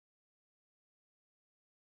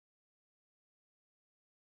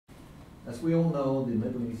As we all know, the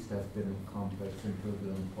Middle East has been a complex and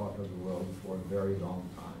turbulent part of the world for a very long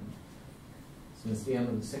time. Since the end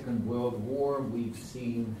of the Second World War, we've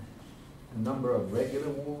seen a number of regular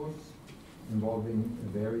wars involving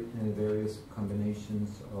various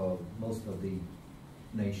combinations of most of the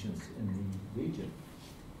nations in the region.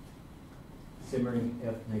 Simmering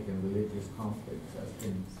ethnic and religious conflicts has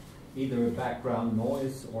been either background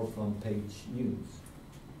noise or front-page news.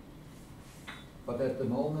 But at the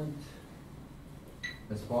moment,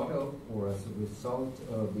 as part of or as a result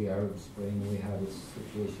of the Arab Spring, we have a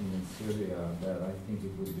situation in Syria that I think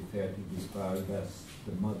it would be fair to describe as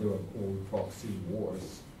the mother of all proxy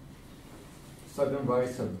wars. Sudden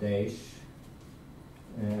rise of Daesh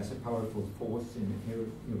as a powerful force in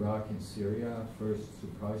Iraq and Syria first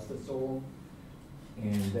surprised us all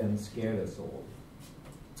and then scared us all.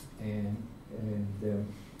 And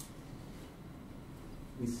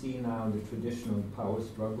we see now the traditional power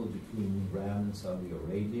struggle between Iran and Saudi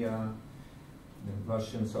Arabia. The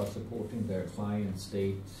Russians are supporting their client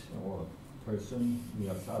state or person,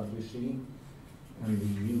 the Assad regime, and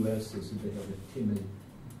the US is a bit of a timid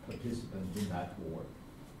participant in that war.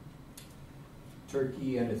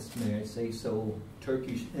 Turkey and its, may I say so,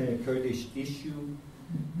 Kurdish issue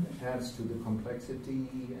adds to the complexity,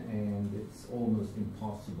 and it's almost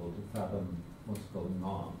impossible to fathom what's going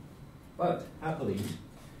on. But happily,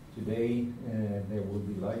 today there will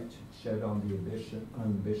be light shed on the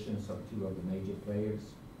ambitions of two of the major players,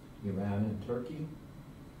 Iran and Turkey.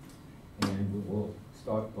 And we will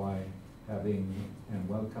start by having and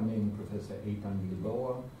welcoming Professor Eytan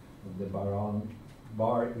Gilboa of the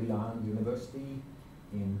Bar-Ilan University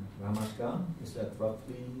in Ramat Gan. Is that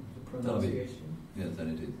roughly the pronunciation? Yes, that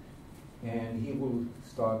it is. And he will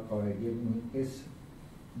start by giving his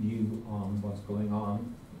view on what's going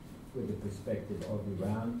on with the perspective of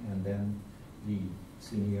Iran, and then the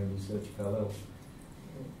senior research fellow,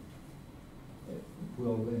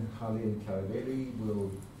 Halil Karaveli,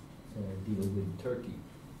 will deal with Turkey.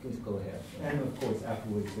 Please go ahead. And of course,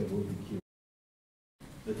 afterwards there will be Q.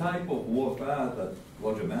 The type of warfare that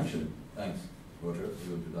Roger mentioned, thanks Roger for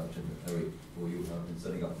your introduction, Eric, for you have been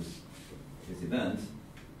setting up this event,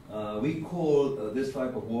 we call this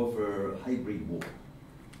type of warfare hybrid war.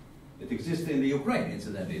 It exists in the Ukraine,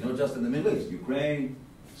 incidentally, not just in the Middle East. Ukraine,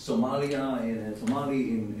 Somalia,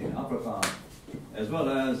 in Africa, as well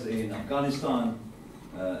as in Afghanistan,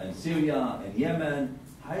 and Syria, and Yemen.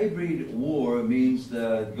 Hybrid war means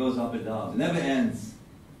that it goes up and down. It never ends.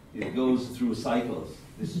 It goes through cycles.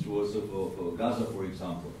 This is true also for Gaza, for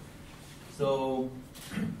example. So,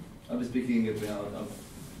 I'll be speaking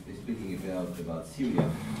about Syria.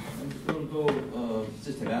 And we'll go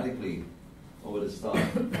systematically over the stuff.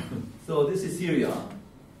 So this is Syria,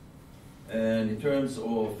 and in terms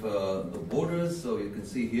of the borders, so you can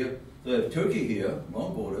see here, so you have Turkey here,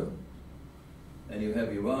 one border, and you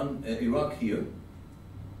have Iraq here,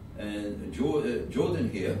 and Jordan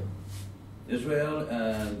here, Israel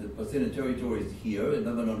and the Palestinian territories here, and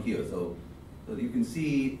Lebanon here. So you can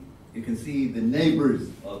see the neighbors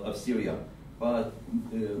of Syria. But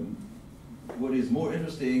what is more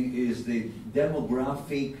interesting is the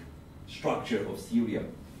demographic structure of Syria.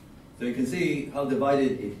 So you can see how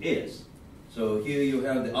divided it is. So here you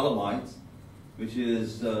have the Alawites, which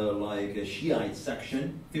is like a Shiite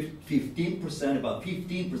section, 15%, about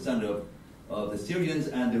 15% of the Syrians,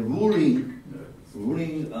 and the ruling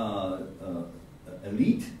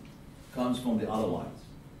elite comes from the Alawites.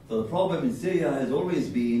 So the problem in Syria has always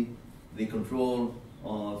been the control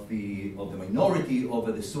of the minority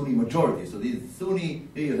over the Sunni majority. So these Sunni,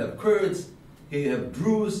 here you have Kurds, here you have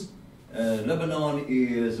Druze. Lebanon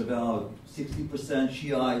is about 60%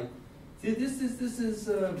 Shiite. See, this is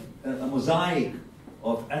a mosaic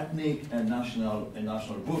of ethnic and national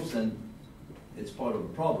groups, and it's part of the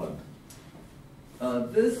problem.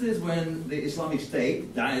 This is when the Islamic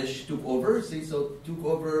State, Daesh, took over. See, so took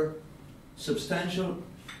over substantial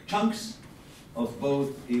chunks of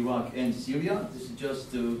both Iraq and Syria. This is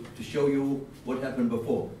just to show you what happened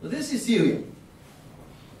before. So this is Syria.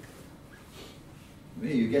 I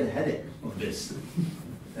mean, you get a headache of this.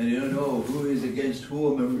 And you don't know who is against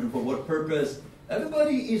whom and for what purpose.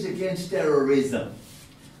 Everybody is against terrorism.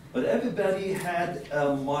 But everybody had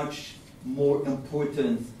a much more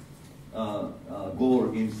important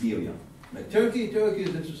goal in Syria. Like Turkey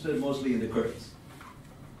is interested mostly in the Kurds.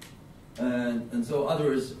 And so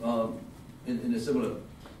others in a similar.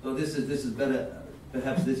 So this is better.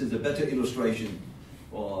 Perhaps this is a better illustration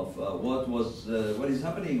of what was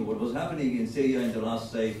happening in Syria in the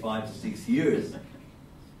last, say, 5 to 6 years.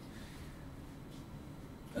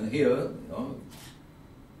 And here,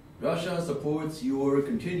 Russia supports your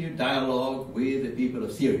continued dialogue with the people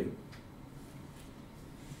of Syria.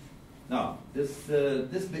 Now,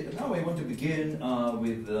 now I want to begin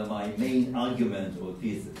with my main argument or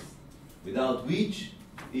thesis, without which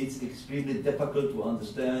it's extremely difficult to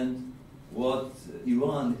understand what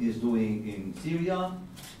Iran is doing in Syria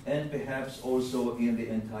and perhaps also in the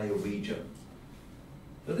entire region.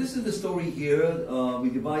 So this is the story here.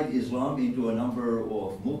 We divide Islam into a number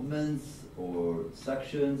of movements or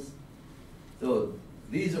sections. So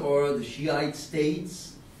these are the Shiite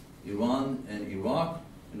states, Iran and Iraq,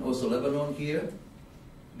 and also Lebanon here.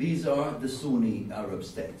 These are the Sunni Arab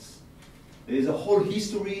states. There is a whole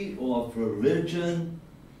history of religion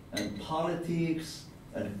and politics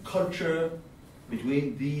and culture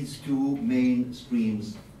between these two main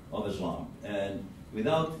streams of Islam. And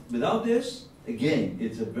without this, again,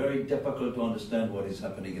 it's very difficult to understand what is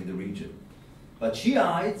happening in the region. But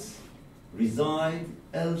Shiites reside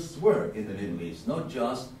elsewhere in the Middle East, not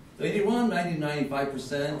just. So in Iran,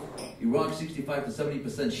 90-95%, Iraq 65 to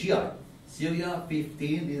 70% Shiite, Syria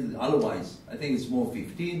 15, otherwise I think it's more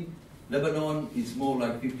 15, Lebanon is more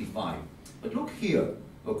like 55. But look here,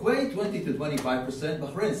 Kuwait 20 to 25%,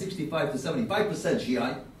 Bahrain 65 to 75%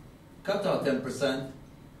 Shiite, Qatar 10%,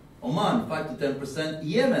 Oman 5 to 10%,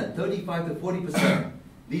 Yemen 35 to 40%.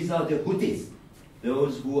 These are the Houthis,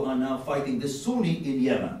 those who are now fighting the Sunni in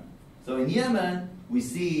Yemen. So in Yemen, we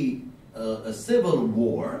see a civil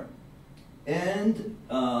war and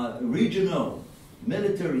regional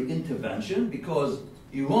military intervention because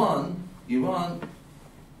Iran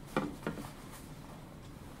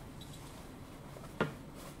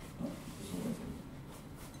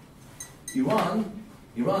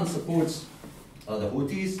supports the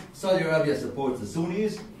Houthis, Saudi Arabia supports the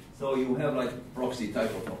Sunnis, so you have like proxy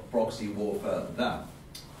type of proxy warfare there.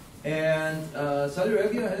 And Saudi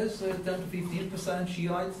Arabia has 10 to 15%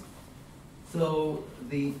 Shiites. So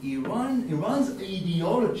Iran's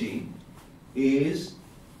ideology is,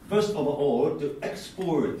 first of all, to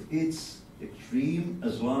export its extreme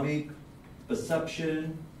Islamic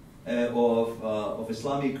perception of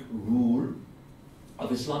Islamic rule,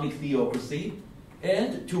 of Islamic theocracy,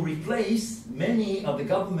 and to replace many of the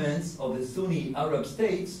governments of the Sunni Arab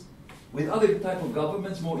states with other type of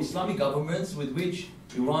governments, more Islamic governments, with which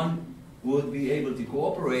Iran would be able to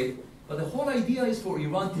cooperate. But the whole idea is for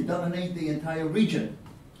Iran to dominate the entire region.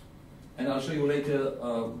 And I'll show you later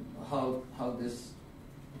how this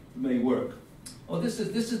may work. Oh, this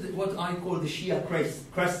is what I call the Shia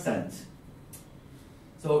crescent.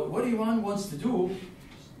 So what Iran wants to do,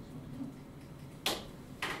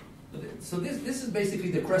 so this is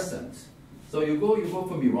basically the crescent. So you go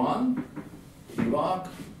from Iran, Iraq,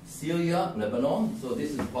 Syria, Lebanon, so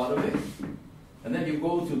this is part of it. And then you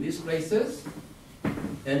go to these places,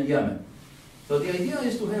 and Yemen. So the idea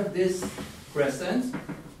is to have this crescent,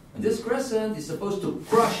 and this crescent is supposed to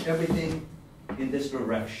crush everything in this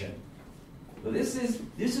direction. So this is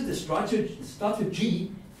the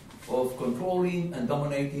strategy of controlling and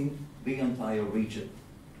dominating the entire region.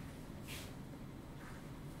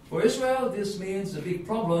 For Israel, this means a big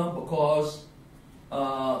problem because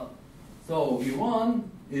so Iran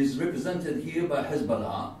is represented here by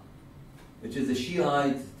Hezbollah, which is a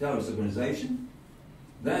Shiite terrorist organization.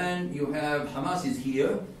 Then you have Hamas is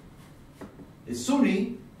here. It's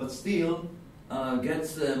Sunni, but still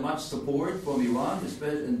gets much support from Iran.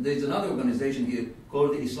 And there's another organization here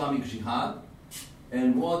called the Islamic Jihad.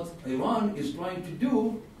 And what Iran is trying to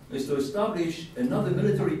do is to establish another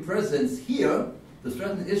military presence here to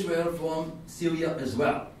threaten Israel from Syria as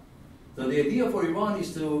well. So the idea for Iran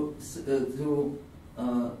is to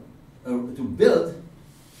build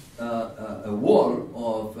a wall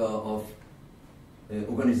of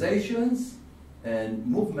organizations and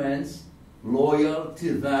movements loyal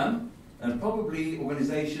to them, and probably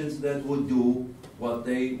organizations that would do what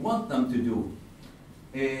they want them to do.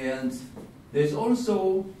 And there's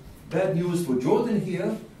also bad news for Jordan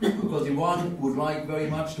here, because Iran would like very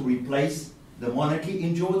much to replace the monarchy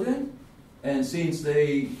in Jordan, and since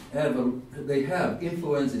they have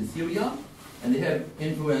influence in Syria and they have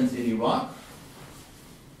influence in Iraq,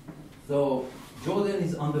 so Jordan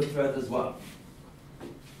is under threat as well.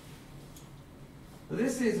 So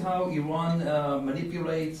this is how Iran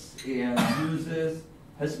manipulates and uses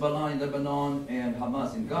Hezbollah in Lebanon and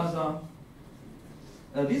Hamas in Gaza.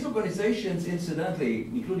 These organizations, incidentally,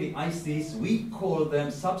 including ISIS, we call them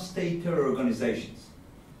sub-state terror organizations.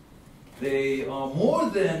 They are more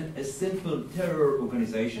than a simple terror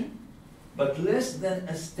organization, but less than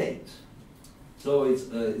a state. So it's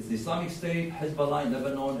the Islamic State, Hezbollah in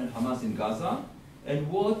Lebanon, and Hamas in Gaza. And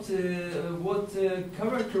what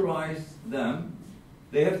characterized them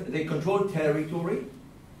They control territory.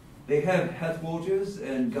 They have headquarters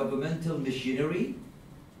and governmental machinery,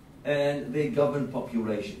 and they govern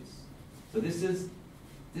populations. So this is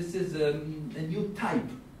a new type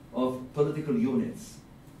of political units.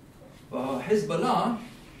 Hezbollah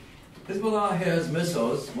has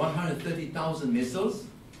missiles, 130,000 missiles,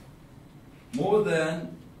 more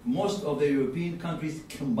than most of the European countries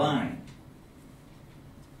combined.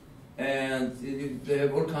 And they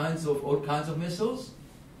have all kinds of missiles,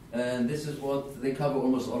 and this is what they cover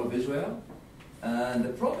almost all of Israel. And the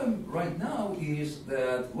problem right now is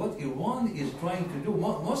that what Iran is trying to do,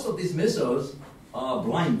 most of these missiles are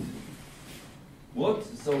blind.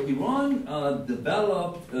 So Iran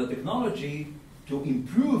developed technology to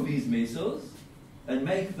improve these missiles and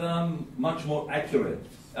make them much more accurate.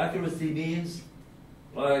 Accuracy means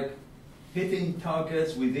like hitting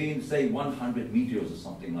targets within, say, 100 meters or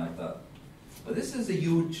something like that. But this is a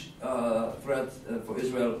huge threat for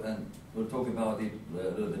Israel, and we'll talk about it a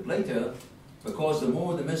little bit later, because the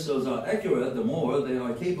more the missiles are accurate, the more they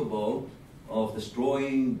are capable of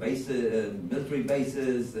destroying bases, military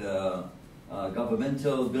bases,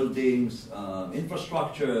 governmental buildings,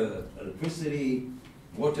 infrastructure, electricity,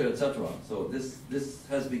 water, etc. So this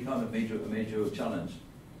has become a major challenge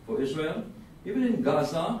for Israel. Even in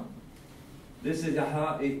Gaza, this is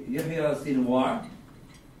Yahya Sinwar,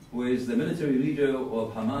 who is the military leader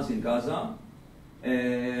of Hamas in Gaza.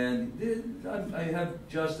 And I have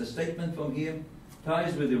just a statement from him.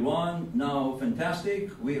 Ties with Iran now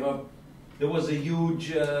fantastic. There was a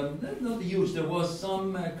huge, there was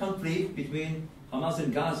some conflict between Hamas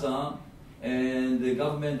in Gaza and the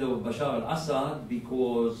government of Bashar al-Assad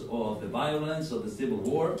because of the violence of the civil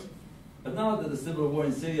war. But now that the civil war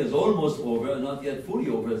in Syria is almost over, not yet fully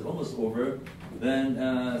over, it's almost over, then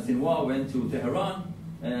Sinwar went to Tehran,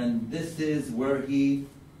 and this is where he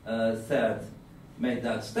made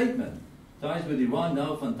that statement. Ties with Iran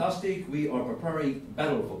now fantastic. We are preparing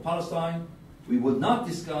battle for Palestine. We would not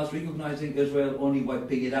discuss recognizing Israel, only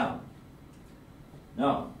wiping it out.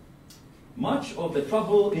 Now, much of the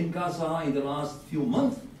trouble in Gaza in the last few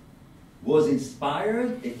months was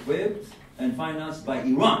inspired, equipped, and financed by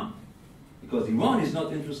Iran. Because Iran is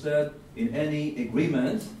not interested in any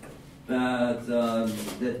agreement that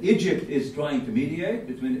Egypt is trying to mediate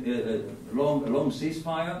between a long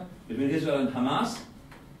ceasefire between Israel and Hamas.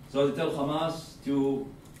 So they tell Hamas to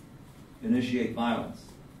initiate violence.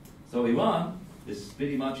 So Iran is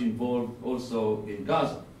pretty much involved also in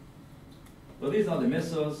Gaza. So these are the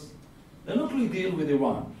missiles. The nuclear deal with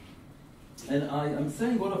Iran. And I'm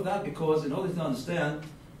saying all of that because in order to understand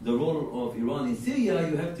the role of Iran in Syria,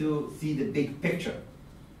 you have to see the big picture.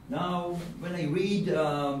 Now, when I read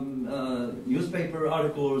newspaper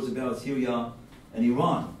articles about Syria and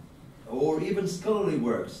Iran, or even scholarly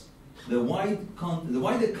works, the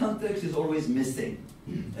wider context is always missing.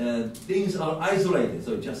 Things are isolated.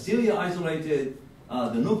 So just Syria isolated,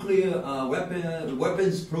 the nuclear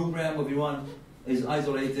weapons program of Iran is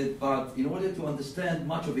isolated, but in order to understand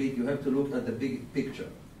much of it, you have to look at the big picture.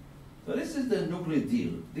 So this is the nuclear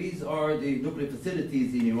deal. These are the nuclear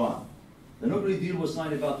facilities in Iran. The nuclear deal was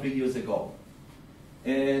signed about 3 years ago.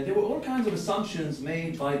 And there were all kinds of assumptions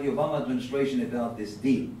made by the Obama administration about this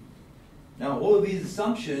deal. Now, all of these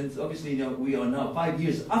assumptions, obviously, we are now 5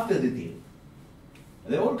 years after the deal.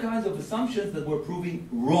 And there are all kinds of assumptions that were proving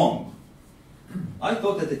wrong. I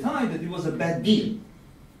thought at the time that it was a bad deal,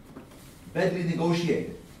 badly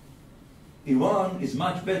negotiated. Iran is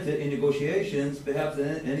much better in negotiations, perhaps,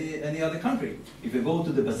 than any other country. If you go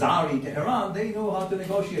to the bazaar in Tehran, they know how to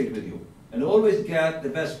negotiate with you, and always get the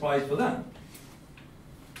best price for them.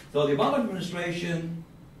 So the Obama administration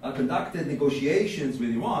conducted negotiations with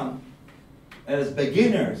Iran as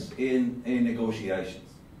beginners in negotiations.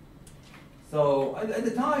 So at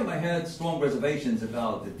the time, I had strong reservations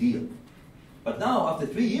about the deal. But now, after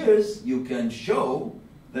 3 years, you can show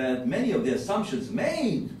that many of the assumptions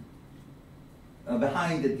made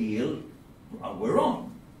behind the deal were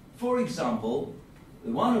wrong. For example,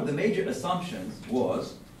 one of the major assumptions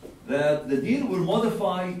was that the deal will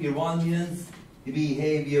modify Iranians'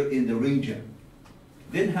 behavior in the region.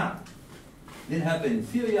 Didn't happen. Didn't happen in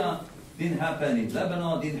Syria, didn't happen in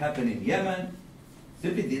Lebanon, didn't happen in Yemen.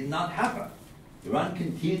 Simply did not happen. Iran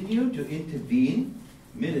continued to intervene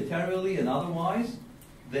militarily and otherwise.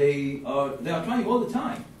 They are trying all the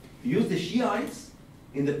time to use the Shiites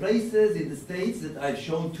in the places, in the states that I've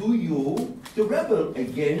shown to you, to rebel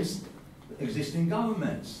against existing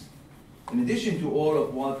governments, in addition to all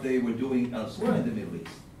of what they were doing elsewhere in the Middle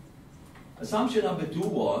East. Assumption number 2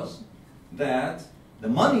 was that the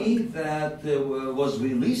money that was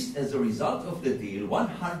released as a result of the deal,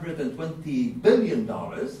 $120 billion,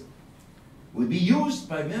 would be used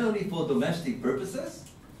primarily for domestic purposes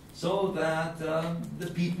so that the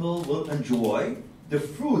people will enjoy the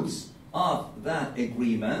fruits of that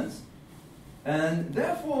agreement, and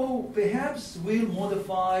therefore perhaps will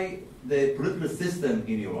modify the political system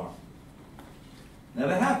in Iran.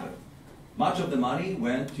 Never happened. Much of the money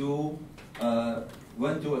went to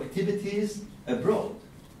activities abroad.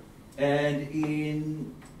 And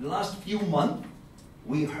in the last few months,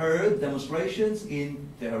 we heard demonstrations in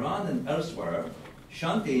Tehran and elsewhere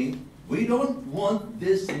chanting, we don't want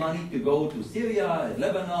this money to go to Syria,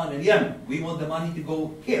 Lebanon, and Yemen. We want the money to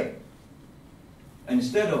go here. And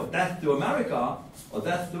instead of death to America or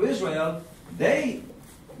death to Israel, they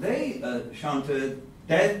chanted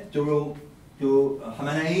death to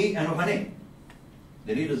Khamenei and Rouhani,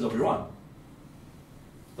 the leaders of Iran.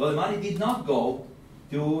 So the money did not go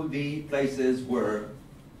to the places where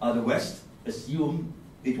the West assumed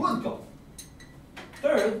it would go.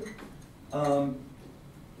 Third,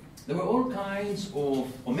 there were all kinds of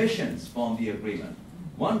omissions from the agreement.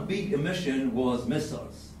 One big omission was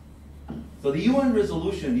missiles. So the UN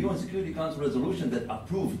resolution, UN Security Council resolution that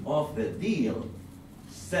approved of the deal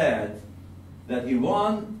said that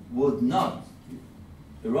Iran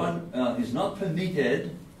is not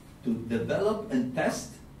permitted to develop and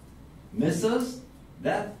test missiles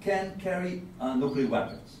that can carry nuclear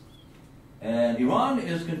weapons. And Iran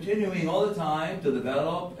is continuing all the time to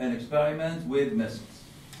develop and experiment with missiles.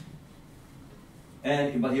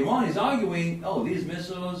 But Iran is arguing, oh, these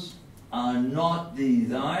missiles are not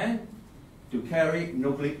designed to carry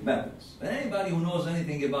nuclear weapons. And anybody who knows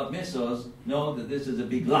anything about missiles knows that this is a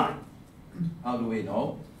big lie. How do we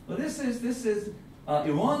know? Well,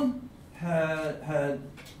 Iran had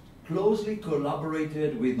closely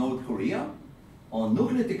collaborated with North Korea on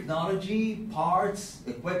nuclear technology, parts,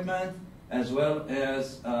 equipment, as well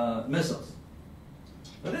as missiles.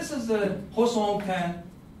 Now this is the Hwasong-10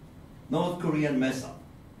 North Korean missile.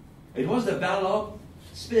 It was developed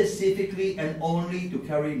specifically and only to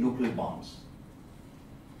carry nuclear bombs.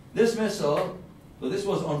 This missile, so this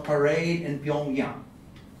was on parade in Pyongyang.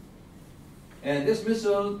 And this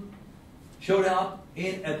missile showed up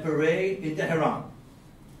in a parade in Tehran.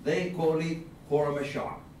 They call it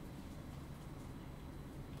Khorramshahr.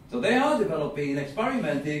 So they are developing and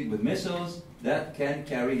experimenting with missiles that can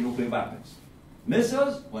carry nuclear weapons.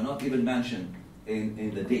 Missiles were not even mentioned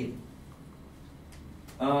in the deal.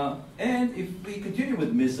 And if we continue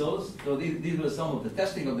with missiles, so these were some of the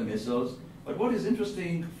testing of the missiles, but what is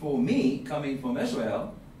interesting for me, coming from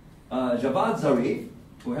Israel, Javad Zarif,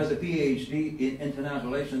 who has a PhD in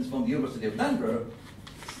international relations from the University of Denver,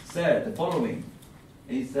 said the following.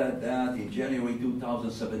 He said that in January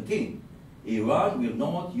 2017, Iran will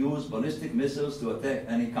not use ballistic missiles to attack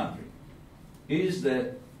any country. Here's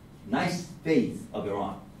the nice faith of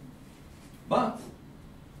Iran. But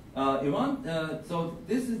Iran, so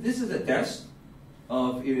this is a test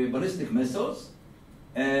of ballistic missiles,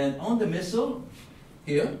 and on the missile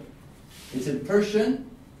here, it's in Persian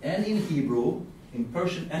and in Hebrew. In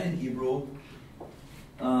Persian and in Hebrew,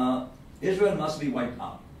 Israel must be wiped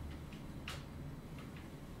out.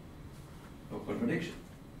 No contradiction.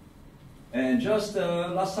 And just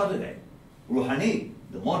last Saturday, Rouhani,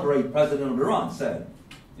 the moderate president of Iran, said,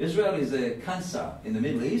 Israel is a cancer in the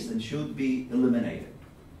Middle East and should be eliminated.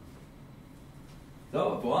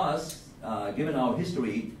 So for us, given our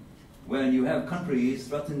history, when you have countries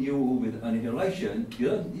threaten you with annihilation, you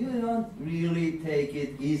don't really take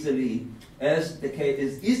it easily, as is the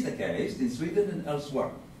case in Sweden and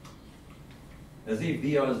elsewhere. As if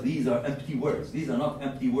these are empty words. These are not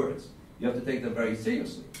empty words. You have to take them very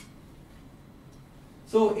seriously.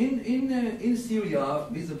 So in Syria,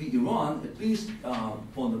 vis-a-vis Iran, at least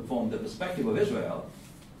from the perspective of Israel,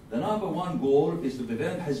 the number one goal is to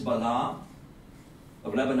prevent Hezbollah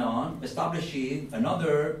of Lebanon establishing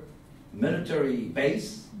another military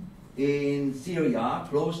base in Syria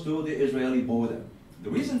close to the Israeli border. The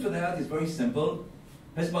reason for that is very simple.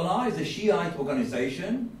 Hezbollah is a Shiite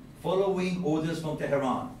organization following orders from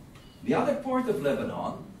Tehran. The other part of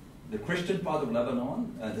Lebanon, the Christian part of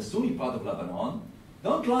Lebanon and the Sunni part of Lebanon,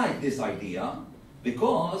 don't like this idea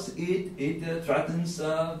because it threatens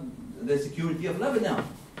the security of Lebanon.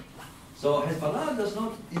 So Hezbollah does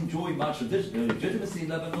not enjoy much legitimacy in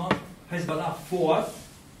Lebanon. Hezbollah fought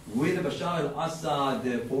with the Bashar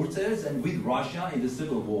al-Assad forces and with Russia in the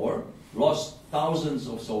civil war, lost thousands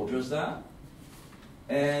of soldiers there.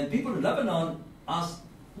 And people in Lebanon ask,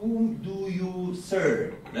 whom do you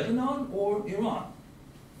serve, Lebanon or Iran?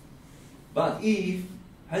 But if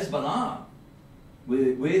Hezbollah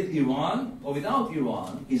with Iran or without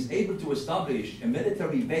Iran, is able to establish a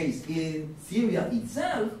military base in Syria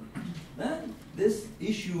itself, then this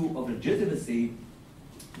issue of legitimacy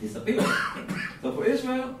disappears. So for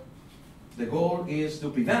Israel, the goal is to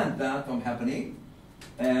prevent that from happening,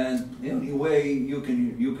 and the only way you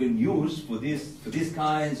can use for these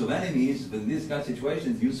kinds of enemies, in these kinds of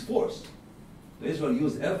situations, use force. So Israel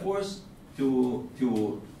used air force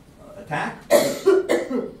to attack.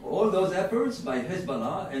 All those efforts by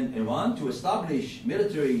Hezbollah and Iran to establish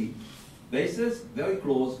military bases very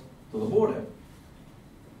close to the border,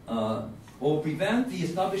 or prevent the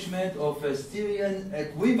establishment of a Syrian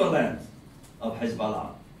equivalent of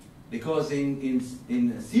Hezbollah, because in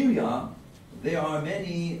Syria there are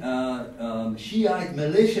many Shiite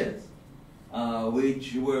militias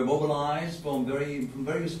which were mobilized from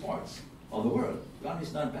various parts of the world,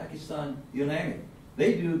 Afghanistan, Pakistan, you name it.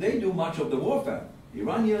 They do much of the warfare. The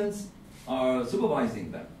Iranians are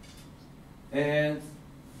supervising them, and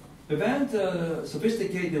prevent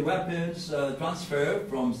sophisticated weapons transfer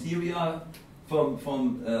from Syria, from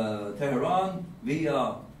Tehran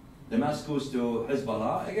via Damascus to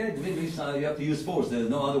Hezbollah. Again, the Middle East, you have to use force. There's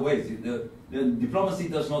no other ways. The diplomacy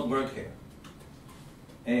does not work here.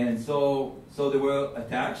 And so there were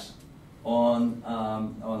attacks on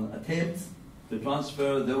attempts to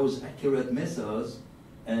transfer those accurate missiles,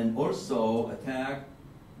 and also attack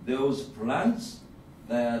those plants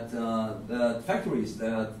that factories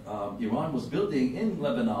that Iran was building in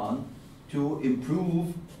Lebanon to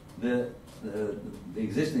improve the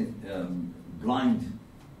existing blind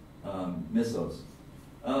missiles.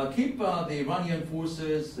 Keep the Iranian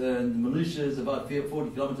forces and militias about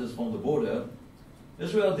 40 kilometers from the border.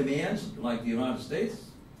 Israel demands, like the United States,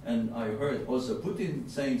 and I heard also Putin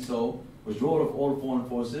saying so, withdrawal of all foreign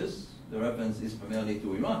forces. The reference is primarily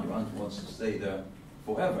to Iran. Iran wants to stay there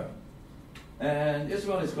forever. And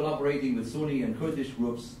Israel is collaborating with Sunni and Kurdish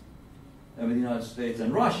groups and with the United States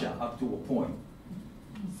and Russia up to a point.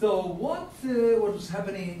 So what is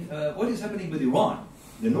happening with Iran?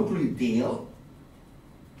 The nuclear deal,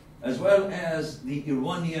 as well as the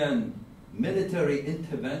Iranian military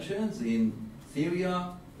interventions in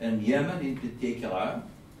Syria and Yemen in particular,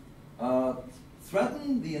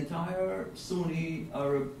 threaten the entire Sunni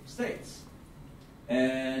Arab states,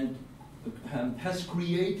 and has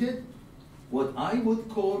created what I would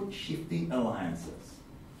call shifting alliances.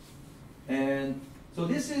 And so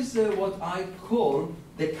this is what I call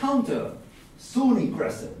the counter Sunni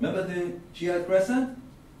crescent. Remember the Shiite crescent?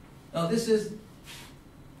 Now this is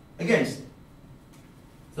against it.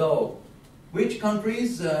 So which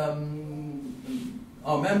countries are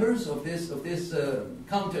members of this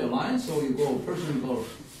counter alliance? So you go Persian Gulf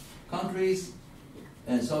countries,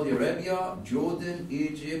 and Saudi Arabia, Jordan,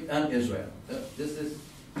 Egypt, and Israel. This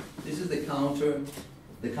is the counter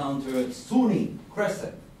Sunni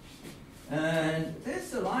crescent. And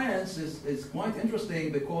this alliance is quite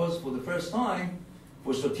interesting because for the first time,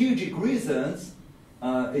 for strategic reasons,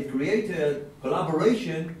 it created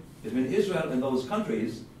collaboration between Israel and those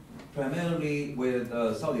countries, primarily with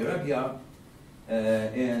Saudi Arabia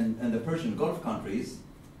and the Persian Gulf countries,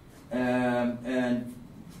 and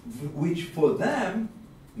which for them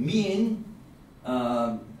mean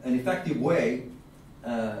an effective way,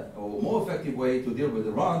 or more effective way to deal with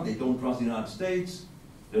Iran. They don't trust the United States.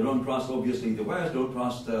 They don't trust, obviously, the West. They don't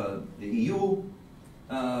trust the EU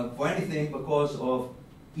for anything because of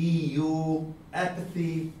EU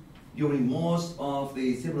apathy during most of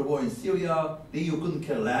the civil war in Syria. The EU couldn't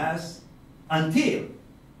care less until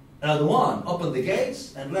Erdogan opened the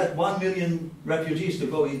gates and let 1 million refugees to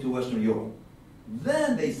go into Western Europe.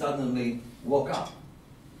 Then they suddenly woke up.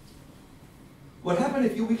 What happened a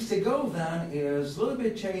few weeks ago then is a little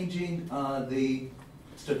bit changing the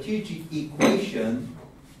strategic equation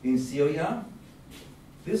in Syria.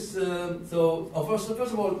 This,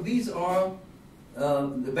 first of all, these are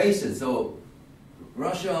the bases. So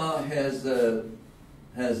Russia has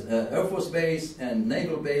Air Force base and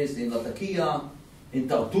naval base in Latakia, in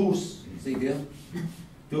Tartus, you see here,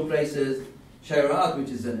 2 places. Shayrat, which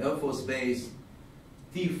is an Air Force base,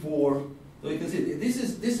 T4. So you can see this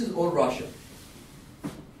is all Russia,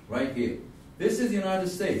 right here. This is the United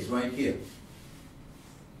States, right here.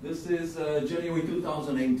 This is January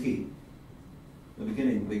 2018, the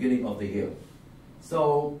beginning of the year.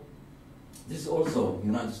 So this is also the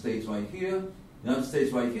United States right here. United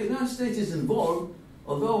States right here. The United States is involved,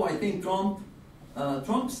 although I think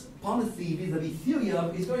Trump's policy vis-a-vis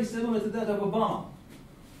Syria is very similar to that of Obama.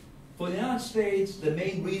 For the United States, the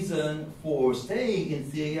main reason for staying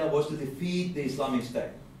in Syria was to defeat the Islamic State.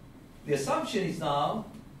 The assumption is now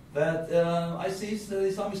that ISIS, the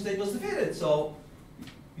Islamic State, was defeated. So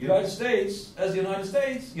United States, as the United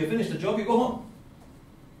States, you finish the job, you go home.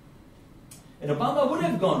 And Obama would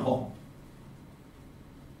have gone home.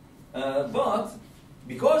 But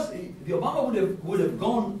because the Obama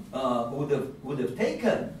would have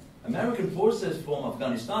taken American forces from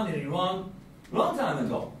Afghanistan and Iran long time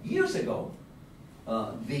ago, years ago,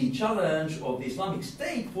 the challenge of the Islamic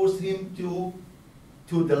State forced him to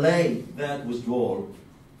delay that withdrawal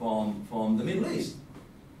from the Middle East.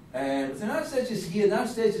 And the United States is here. The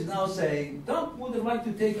United States is now saying, Trump would have liked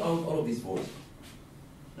to take out all of these forces.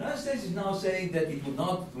 The United States is now saying that it would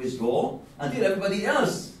not withdraw until everybody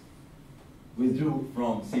else withdrew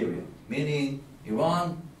from Syria, meaning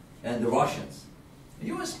Iran and the Russians. The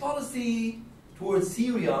U.S. policy towards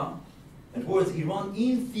Syria and towards Iran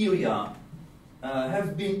in Syria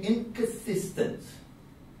have been inconsistent.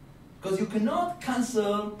 Because you cannot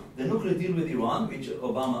cancel the nuclear deal with Iran, which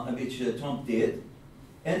Trump did,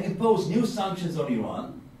 and impose new sanctions on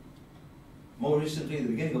Iran. More recently, at the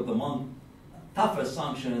beginning of the month, tougher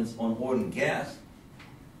sanctions on oil and gas,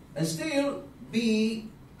 and still be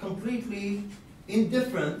completely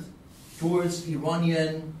indifferent towards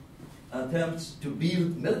Iranian attempts to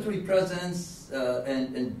build military presence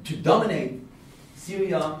and to dominate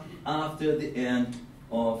Syria after the end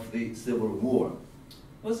of the civil war.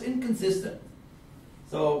 It was inconsistent.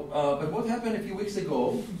 So, but what happened a few weeks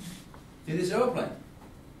ago to this airplane?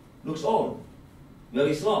 Looks old,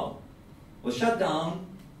 very slow. Was shut down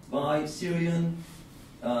by Syrian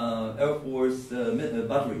Air Force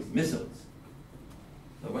batteries, missiles.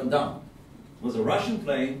 That went down. It was a Russian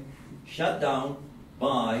plane shut down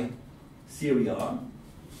by Syria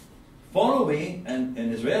following an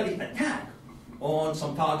Israeli attack on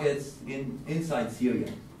some targets inside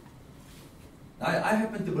Syria. I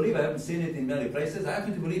happen to believe, I haven't seen it in many places, I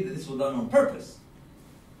happen to believe that this was done on purpose.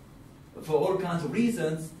 For all kinds of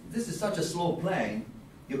reasons, this is such a slow plane,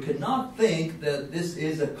 you cannot think that this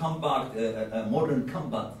is a combat, a modern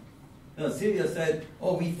combat. You know, Syria said,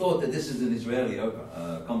 oh, we thought that this is an Israeli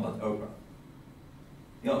combat aircraft.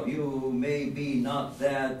 You know, you may be not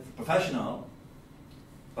that professional,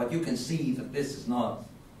 but you can see that this is not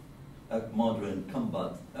a modern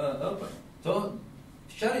combat airplane. So,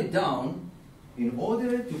 shut it down in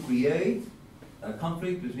order to create a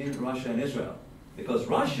conflict between Russia and Israel. Because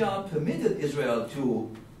Russia permitted Israel to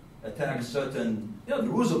attack certain, you know, the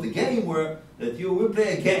rules of the game were that you will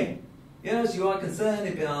play a game. Yes, you are concerned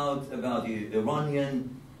about the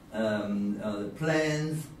Iranian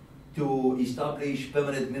plans to establish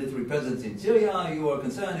permanent military presence in Syria. You are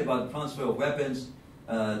concerned about transfer of weapons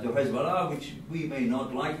to Hezbollah, which we may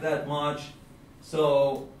not like that much.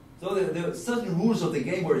 So the certain rules of the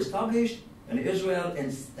game were established, and Israel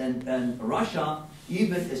and Russia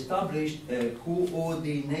even established a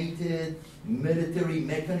coordinated military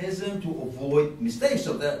mechanism to avoid mistakes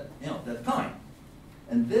of that kind.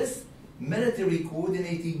 And this military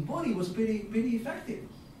coordinating body was pretty effective,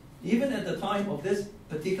 even at the time of this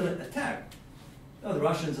particular attack. The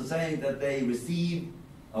Russians are saying that they received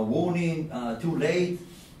a warning too late,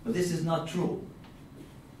 but this is not true.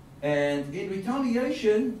 And in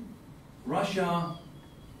retaliation, Russia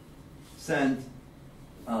sent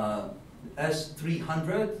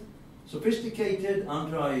S-300, sophisticated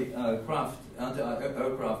anti-aircraft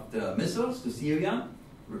missiles to Syria.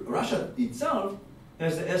 Russia itself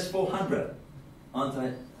has the S-400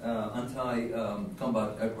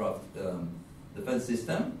 anti-combat aircraft defense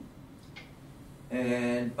system,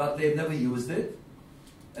 but they've never used it.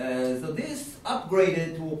 So this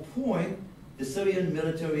upgraded to a point the Syrian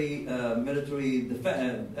military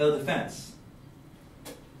air defense.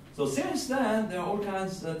 So since then, there are all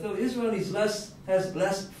kinds. So Israel has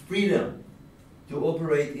less freedom to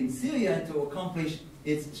operate in Syria and to accomplish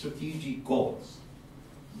its strategic goals.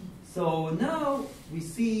 So now we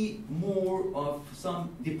see more of some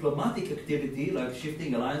diplomatic activity, like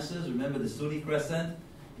shifting alliances. Remember the Sunni Crescent?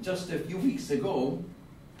 Just a few weeks ago,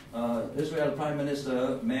 Israel Prime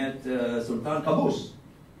Minister met Sultan Qaboos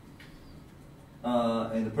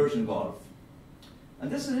in the Persian Gulf. And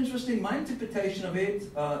this is interesting. My interpretation of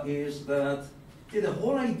it is that the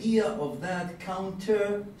whole idea of that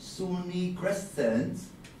counter-Sunni crescent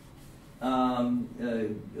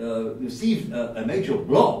received a major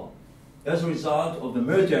blow as a result of the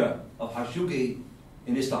murder of Khashoggi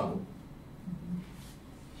in Istanbul.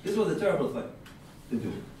 This was a terrible thing to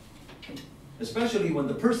do, especially when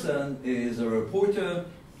the person is a reporter,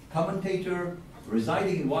 commentator,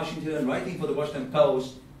 residing in Washington, writing for the Washington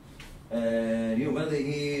Post, and you know, whether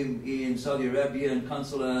he in Saudi Arabian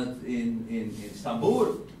consulate in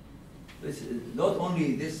Istanbul. Not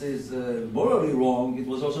only this is morally wrong, it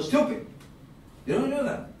was also stupid. You don't know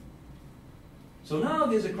that. So now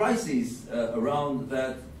there's a crisis around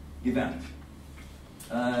that event.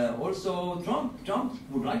 Also, Trump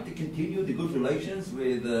would like to continue the good relations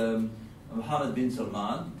with Mohammed bin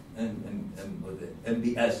Salman and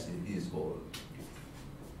MBS it is called.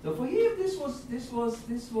 So for him, this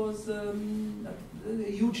was a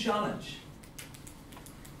huge challenge.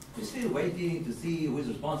 We're still waiting to see who is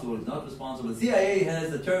responsible, who is not responsible. The CIA has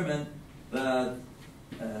determined that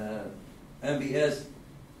MBS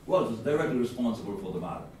was directly responsible for the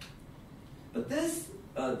matter. But this,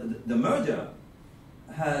 the murder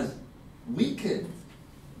has weakened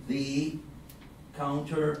the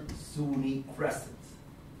counter-Sunni crescent.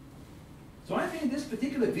 So I think this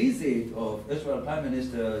particular visit of Israel Prime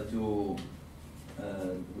Minister to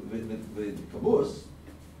with Qaboos,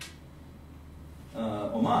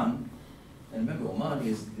 Oman, and remember Oman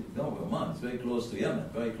is very close to Yemen,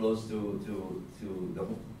 very close to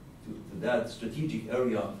that strategic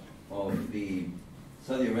area of the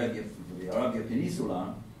Saudi Arabia, the Arabian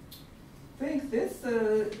Peninsula. I think this,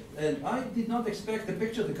 and I did not expect a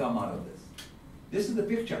picture to come out of this. This is the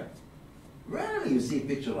picture. Rarely you see a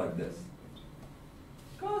picture like this.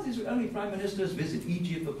 Because Israeli prime ministers visit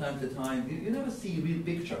Egypt from time to time. You never see real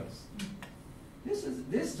pictures.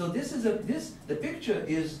 The picture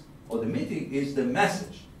is, or the meeting is the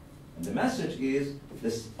message. And the message is,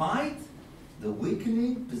 despite the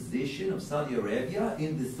weakening position of Saudi Arabia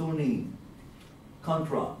in the Sunni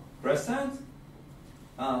Contra crescent,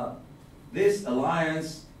 this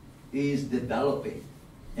alliance is developing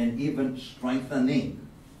and even strengthening.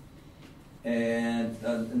 And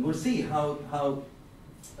we'll see how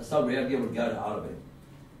Saudi Arabia will get out of it.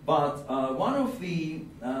 But one of the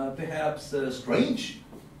perhaps strange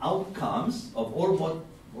outcomes of all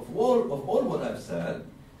what I've said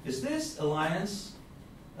is this alliance,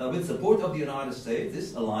 with support of the United States,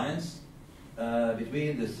 this alliance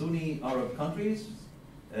between the Sunni Arab countries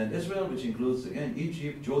and Israel, which includes again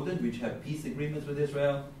Egypt, Jordan, which have peace agreements with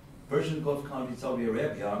Israel, Persian Gulf countries, Saudi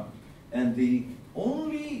Arabia, and the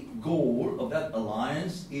only goal of that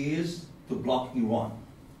alliance is to block Iran.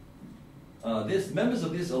 Members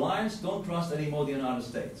of this alliance don't trust anymore the United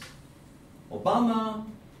States. Obama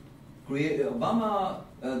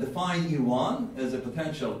defined Iran as a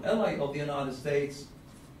potential ally of the United States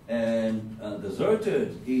and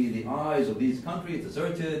deserted in the eyes of these countries,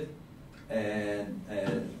 and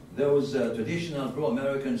those traditional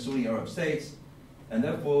pro-American Sunni Arab states, and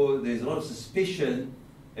therefore there's a lot of suspicion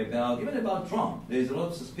even about Trump. There's a lot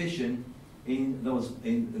of suspicion in those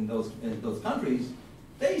countries.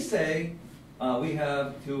 They say we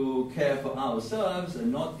have to care for ourselves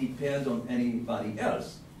and not depend on anybody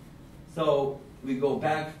else. So we go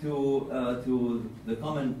back to the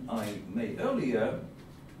comment I made earlier.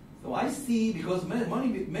 So I see,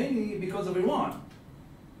 mainly because of Iran.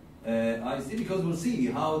 I see, because we'll see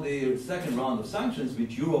how the second round of sanctions,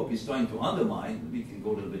 which Europe is trying to undermine, we can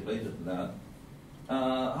go a little bit later to that,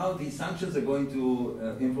 how these sanctions are going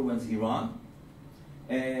to influence Iran,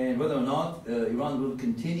 and whether or not Iran will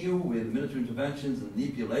continue with military interventions and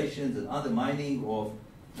manipulations and undermining of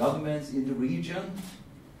governments in the region,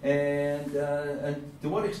 and to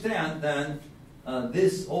what extent then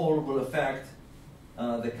this all will affect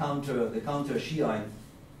the counter Shiite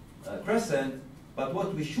crescent. But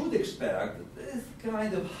what we should expect is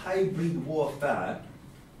kind of hybrid warfare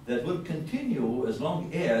that will continue as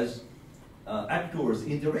long as actors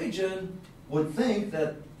in the region would think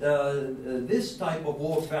that this type of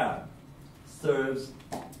warfare serves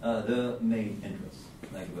the main interests.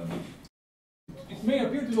 Thank you very much. It may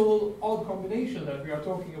appear to be a little odd combination that we are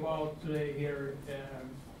talking about today here,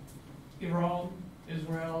 Iran,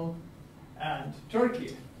 Israel, and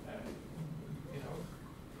Turkey.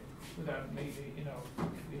 That maybe, if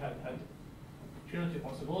we had opportunity,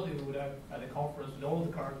 possibility, we would have had a conference with all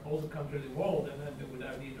the countries involved, and then they would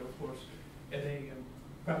have needed, of course, a day, and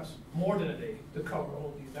perhaps more than a day, to cover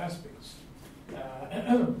all these aspects.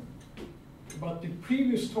 But the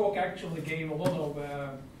previous talk actually gave a lot of,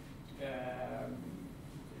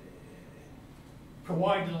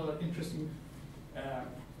 provided a lot of interesting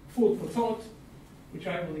food for thought, which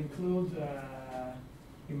I will include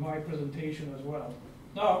in my presentation as well.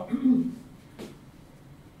 Now,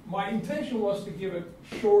 my intention was to give a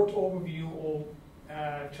short overview of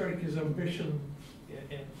Turkey's ambition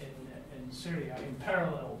in Syria, in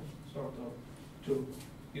parallel, sort of, to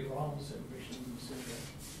Iran's ambition in Syria.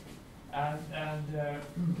 And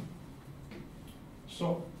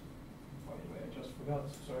so, by the way, I just forgot,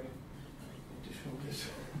 sorry, to show this.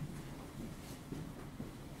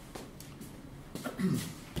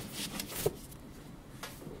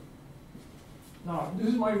 Now, this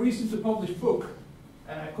is my recently published book,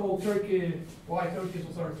 called Turkey, Why Turkey is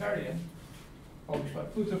Authoritarian, published by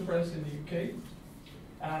Pluto Press in the UK.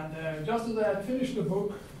 And just as I had finished the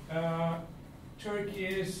book,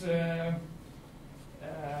 Turkey's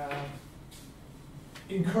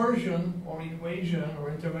incursion or invasion or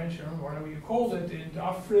intervention, whatever you call it, into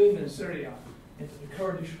Afrin and Syria, into the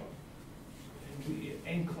Kurdish the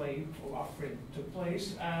enclave of Afrin took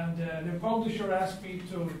place. And the publisher asked me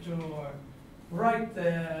to write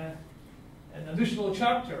an additional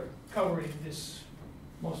chapter covering this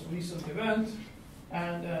most recent event.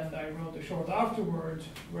 And I wrote a short afterward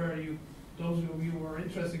where those of you who are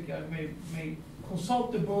interested may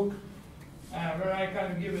consult the book, where I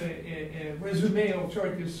kind of give a resume of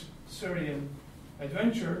Turkish Syrian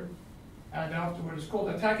adventure. And afterwards, it's called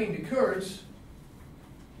Attacking the Kurds,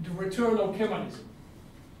 the Return of Kemalism.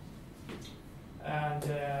 And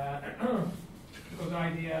because the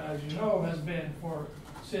idea, as you know, has been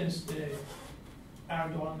since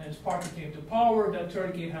Erdogan and his party came to power, that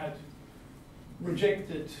Turkey had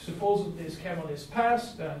rejected supposedly this Kemalist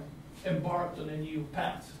past and embarked on a new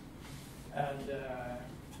path.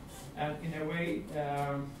 And in a way,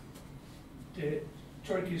 the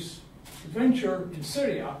Turkish adventure in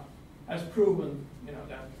Syria has proven,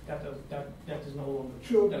 that is no longer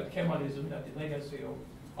true. That Kemalism, that the legacy of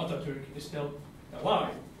Atatürk is still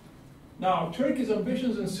alive. Now, Turkey's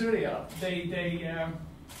ambitions in Syria, they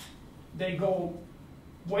go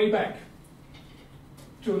way back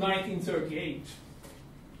to 1938,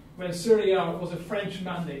 when Syria was a French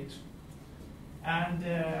mandate. And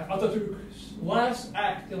Atatürk's last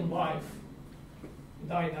act in life, he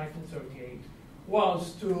died in 1938,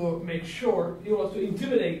 was to make sure, he was to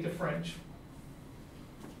intimidate the French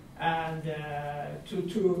and to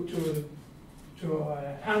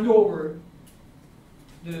hand over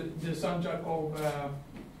the Sancak of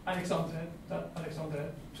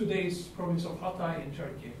Alexandria, today's province of Hatay in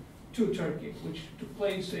Turkey, to Turkey, which took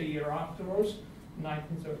place a year afterwards,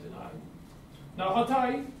 1939. Now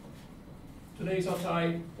Hatay, today's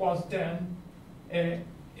Hatay, was then an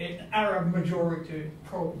Arab majority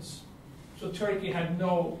province. So Turkey had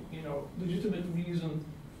no, legitimate reason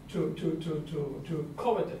to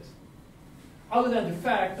covet it, other than the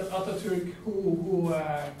fact that Atatürk, who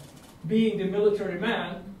being the military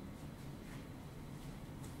man,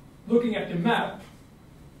 looking at the map,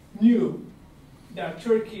 knew that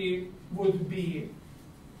Turkey would be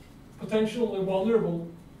potentially vulnerable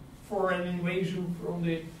for an invasion from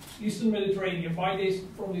the Eastern Mediterranean,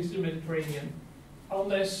 from the Eastern Mediterranean,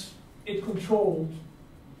 unless it controlled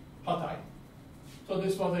Hatay. So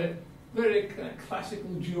this was a very classical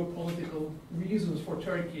geopolitical reasons for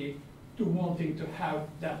Turkey to wanting to have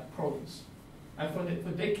that province. And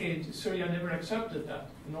for decades, Syria never accepted that.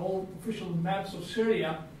 In all official maps of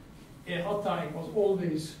Syria, Hatay was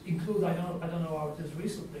always included. I don't know how it is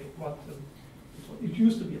recently, but it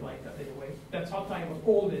used to be like that anyway. That Hatay was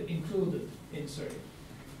always included in Syria.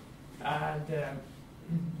 And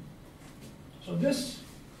so this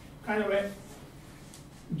kind of a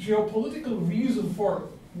geopolitical reason for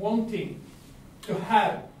wanting to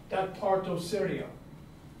have that part of Syria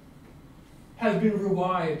has been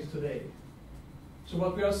revived today. So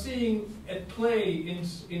what we are seeing at play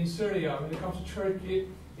in Syria when it comes to Turkey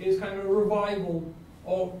is kind of a revival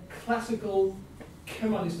of classical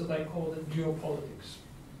Kemalist, that I call it, geopolitics.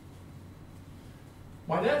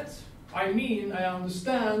 By that, I mean I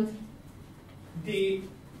understand the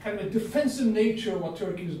kind of defensive nature of what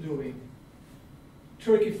Turkey is doing.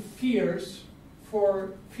 Turkey fears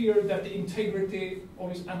that the integrity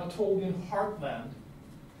of its Anatolian heartland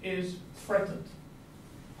is threatened.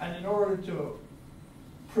 And in order to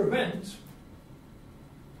prevent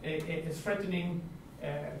a threatening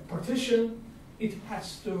partition, it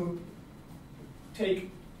has to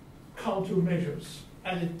take countermeasures.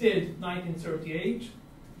 And it did 1938,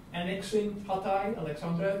 annexing Hatay,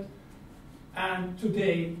 Alexandria, and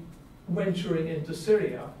today venturing into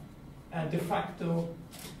Syria and de facto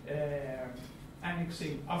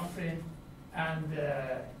annexing Afrin and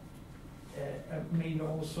maybe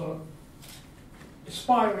also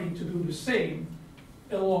aspiring to do the same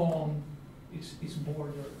along its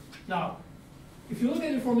border. Now, if you look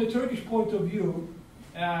at it from the Turkish point of view,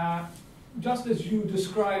 just as you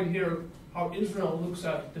described here how Israel looks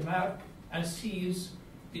at the map and sees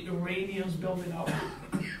the Iranians building up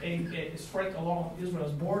a threat along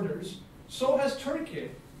Israel's borders, so has Turkey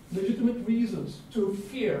legitimate reasons to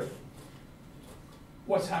fear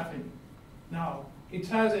what's happening. Now, it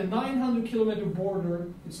has a 900-kilometer border.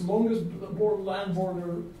 Its longest land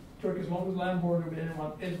border, Turkey's longest land border with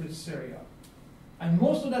anyone, is with Syria. And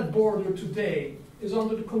most of that border today is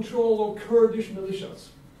under the control of Kurdish militias.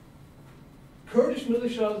 Kurdish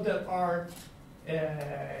militias that are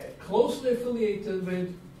closely affiliated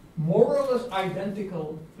with, more or less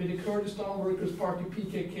identical with the Kurdistan Workers' Party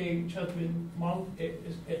 (PKK), which has been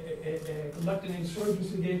conducting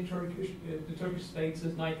insurgency against the Turkish state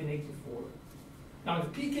since 1984. Now, the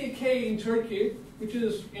PKK in Turkey, which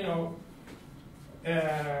is, you know,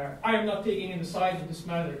 I am not taking any side in this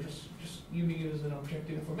matter, just giving you as an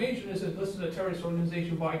objective information, is that this is a terrorist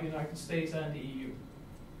organization by the United States and the EU.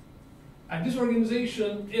 And this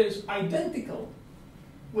organization is identical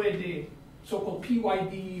with the so-called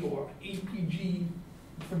PYD or APG,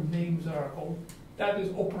 different names are called, that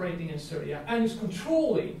is operating in Syria and is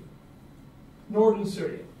controlling northern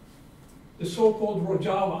Syria, the so-called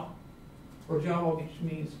Rojava, which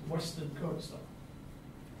means Western Kurdistan.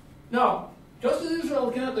 Now, just as Israel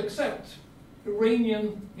cannot accept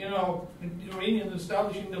Iranian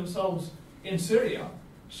establishing themselves in Syria,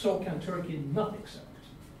 so can Turkey not accept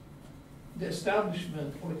the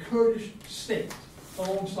establishment of a Kurdish state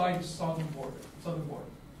alongside the southern border.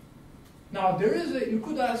 Now, you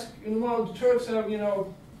could ask, well, the Turks have,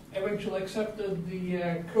 eventually accepted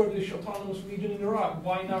the Kurdish autonomous region in Iraq.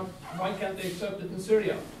 Why not? Why can't they accept it in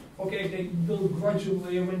Syria? Okay, they will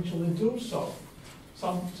gradually, eventually do so.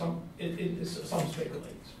 Some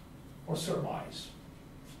speculate or surmise.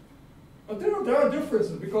 But there are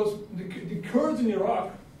differences, because the Kurds in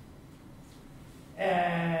Iraq,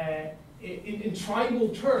 in tribal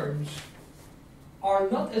terms, are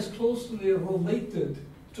not as closely related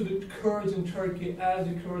to the Kurds in Turkey as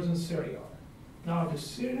the Kurds in Syria are. Now, the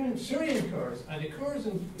Syrian Kurds and the Kurds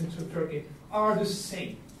in Turkey are the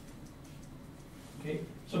same. Okay,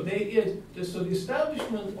 so the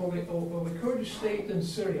establishment of a Kurdish state in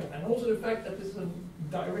Syria, and also the fact that this is a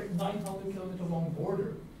direct 900-kilometer long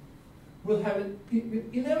border, will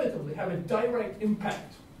inevitably have a direct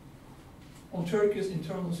impact on Turkey's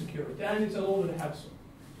internal security, and it's already had so.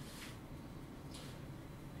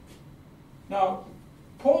 Now,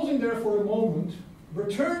 pausing there for a moment,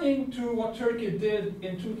 returning to what Turkey did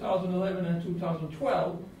in 2011 and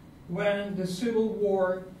 2012, when the civil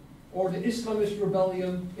war or the Islamist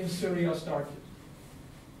rebellion in Syria started.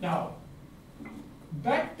 Now,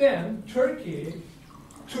 back then, Turkey,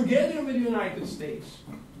 together with the United States,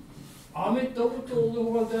 Ahmet Davutoğlu, who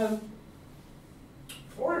was then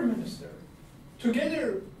foreign minister,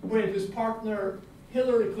 together with his partner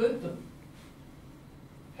Hillary Clinton,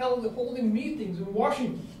 holding meetings in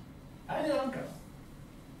Washington and in Ankara,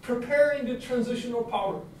 preparing the transitional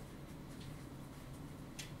power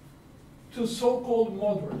to so-called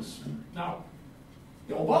moderates. Now,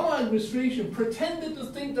 the Obama administration pretended to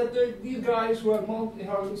think that these guys who have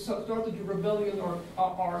started the rebellion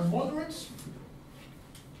are moderates.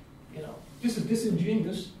 This is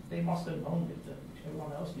disingenuous. They must have known it, that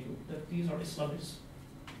everyone else knew that these are Islamists.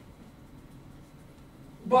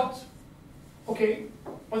 But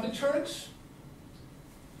the Turks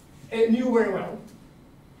knew very well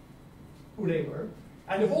who they were.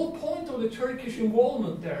 And the whole point of the Turkish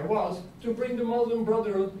involvement there was to bring the Muslim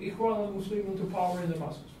Brotherhood, Ikhwan al-Muslimin, to power in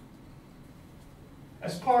Damascus.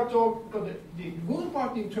 As part of, because the ruling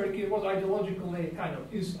party in Turkey was ideologically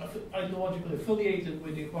affiliated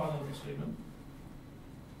with the Ikhwan al-Muslimin.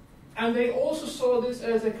 And they also saw this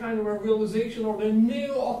as a kind of a realization of the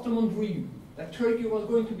neo-Ottoman dream, that Turkey was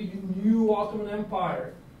going to be the new Ottoman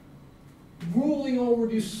Empire, ruling over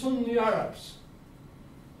the Sunni Arabs.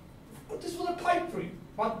 But this was a pipe dream.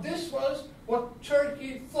 But this was what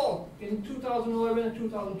Turkey thought in 2011 and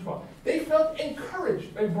 2012. They felt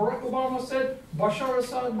encouraged when Barack Obama said, Bashar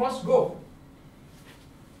Assad must go.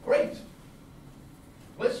 Great.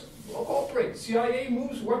 Let's cooperate. CIA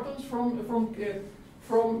moves weapons from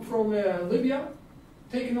Libya,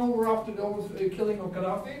 taken over after the killing of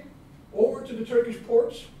Gaddafi, over to the Turkish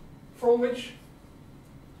ports, from which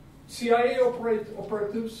CIA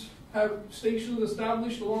operatives have stations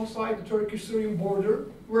established alongside the Turkish-Syrian border,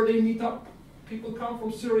 where they meet up. People come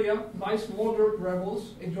from Syria, nice moderate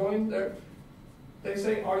rebels, and join there. They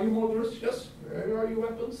say, are you moderates? Yes. Where are your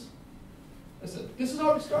weapons? I said, this is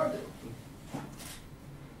how it started.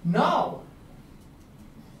 Now,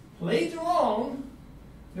 later on,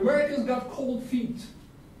 the Americans got cold feet.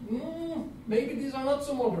 Maybe these are not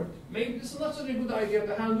so moderate. Maybe this is not such a good idea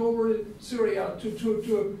to hand over Syria to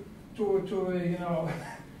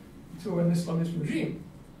an Islamist regime.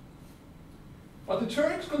 But the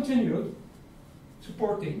Turks continued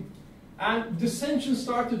supporting, and dissension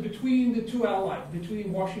started between the two allies,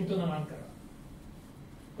 between Washington and Ankara.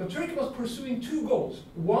 But Turkey was pursuing two goals.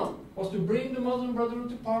 One was to bring the Muslim Brotherhood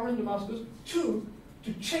to power in Damascus. Two,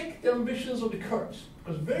 to check the ambitions of the Kurds.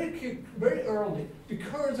 Because very early, the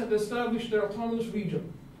Kurds had established their autonomous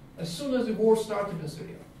region, as soon as the war started in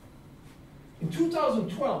Syria. In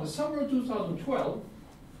 2012, the summer of 2012,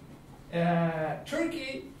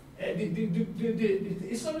 Turkey, the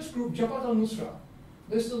Islamist group Jabhat al-Nusra,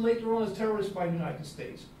 listed later on as terrorists by the United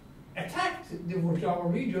States, attacked the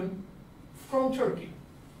Rojava region from Turkey.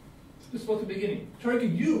 This was the beginning. Turkey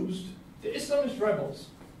used the Islamist rebels,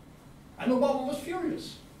 and Obama was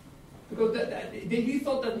furious because he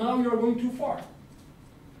thought that now you are going too far.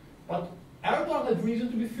 But Erdogan had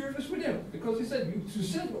reason to be furious with him because he said, you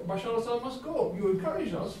said Bashar al-Assad must go. You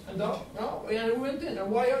encouraged us, and now we went in.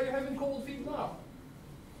 And why are you having cold feet now?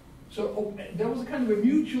 So there was a kind of a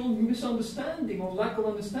mutual misunderstanding or lack of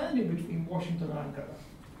understanding between Washington and Ankara.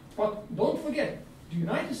 But don't forget, the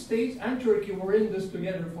United States and Turkey were in this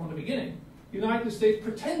together from the beginning. The United States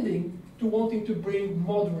pretending to wanting to bring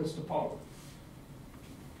moderates to power.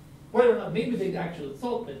 Whether or not, maybe they actually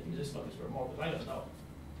thought that these Islamists were moderates, I don't know.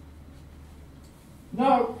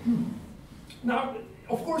 Now,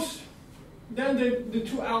 of course, then the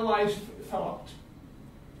two allies fell out.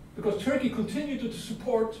 Because Turkey continued to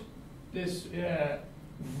support this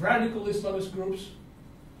radical Islamist groups,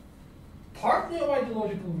 partly of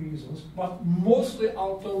ideological reasons, but mostly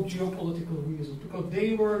out of geopolitical reasons, because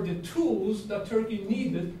they were the tools that Turkey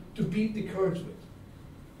needed to beat the Kurds with.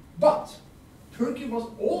 But Turkey was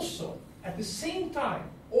also, at the same time,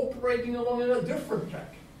 operating along a different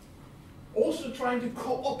track, also trying to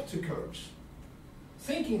co-opt the Kurds,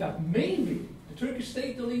 thinking that maybe, the Turkish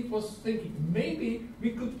state elite was thinking, maybe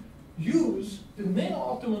we could use the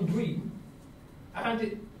Neo-Ottoman dream and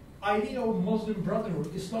the idea of Muslim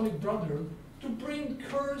brotherhood, Islamic brotherhood, to bring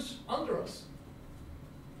Kurds under us.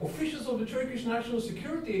 Officials of the Turkish National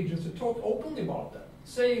Security Agency talked openly about that,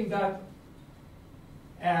 saying that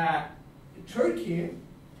Turks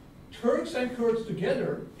and Kurds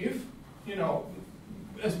together, if,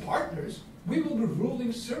 as partners, we will be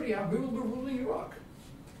ruling Syria, we will be ruling Iraq.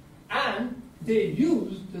 And they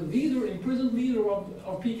used the leader, imprisoned leader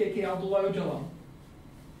of PKK, Abdullah Öcalan,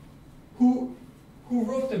 who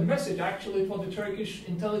wrote a message. Actually, it was the Turkish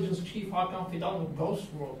intelligence chief Hakan Fidan who ghost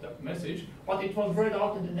wrote that message, but it was read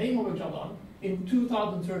out in the name of Öcalan in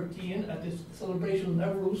 2013 at this celebration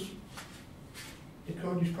of Nevruz, the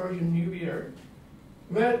Kurdish Persian New Year,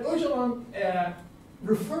 where Öcalan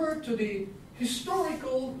referred to the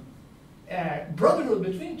historical brotherhood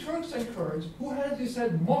between Turks and Kurds who had, he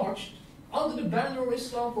said, marched under the banner of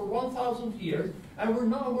Islam for 1,000 years, and we're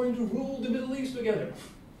now going to rule the Middle East together.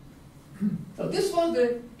 So this was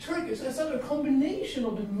the Turkish, it's a combination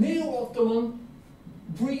of the Neo-Ottoman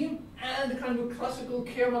dream and the kind of classical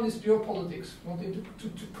Kemalist geopolitics, wanting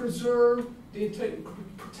to preserve,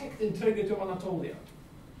 protect the integrity of Anatolia.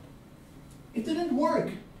 It didn't work.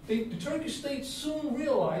 The Turkish state soon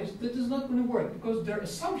realized that this is not going to work, because their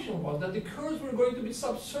assumption was that the Kurds were going to be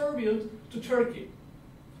subservient to Turkey.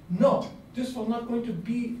 No, this was not going to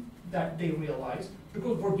be that, they realized,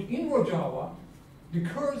 because in Rojava, the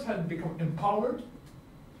Kurds had become empowered,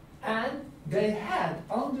 and they had,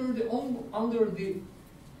 under the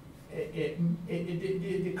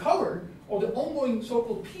cover of the ongoing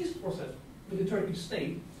so-called peace process with the Turkish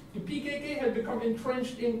state, the PKK had become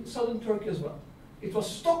entrenched in southern Turkey as well. It was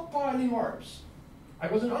stockpiling arms. I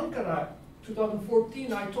was in Ankara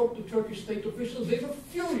 2014, I talked to Turkish state officials, they were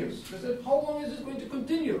furious. They said, how long is this going to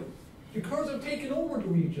continue? The Kurds have taken over the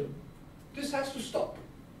region. This has to stop.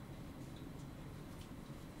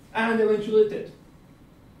 And eventually it did.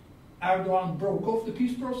 Erdogan broke off the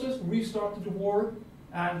peace process, restarted the war,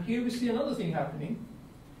 and here we see another thing happening.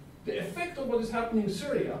 The effect of what is happening in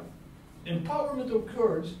Syria, the empowerment of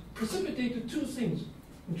Kurds, precipitated two things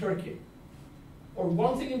in Turkey. Or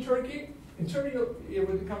one thing in Turkey, when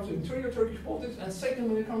it comes to interior Turkish politics, and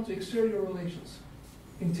second, when it comes to exterior relations.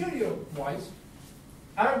 Interior-wise,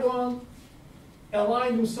 Erdogan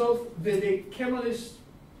aligned himself with a Kemalist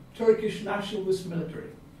Turkish nationalist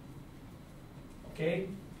military. Okay?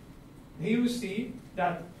 Here you see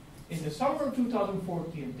that in the summer of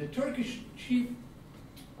 2014, the Turkish chief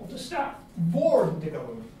of the staff warned the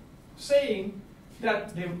government, saying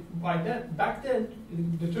that back then,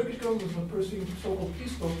 the Turkish government was pursuing so-called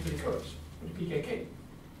peace talks with the Kurds, with the PKK.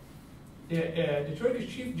 The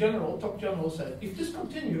Turkish chief general, top general, said, if this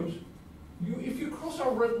continues, if you cross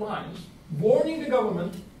our red lines, warning the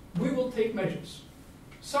government, we will take measures.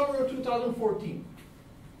 Summer of 2014,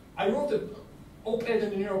 I wrote an op-ed in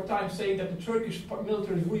the New York Times saying that the Turkish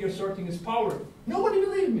military is reasserting its power. Nobody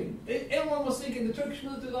believed me. Everyone was thinking the Turkish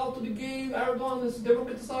military is out of the game, Erdogan has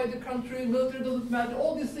democratized the country, military doesn't matter,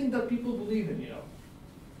 all these things that people believe in,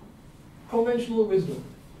 Conventional wisdom.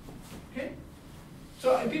 Okay?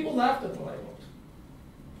 So people laughed at what I wrote.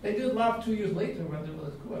 They did laugh 2 years later when there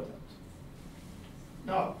was a coup attempt.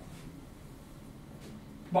 Now,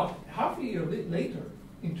 but half a year later,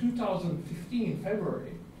 in 2015,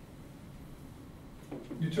 February,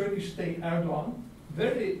 the Turkish state Erdogan,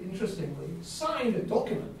 very interestingly, signed a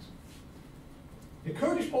document. The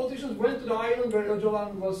Kurdish politicians went to the island where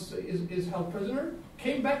Öcalan is held prisoner,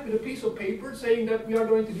 came back with a piece of paper saying that we are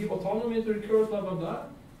going to give autonomy to the Kurds, blah, blah, blah.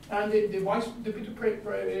 And the Deputy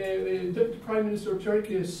Prime Minister of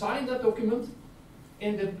Turkey signed that document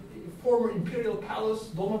in the former imperial palace,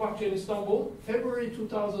 Dolmabahce in Istanbul, February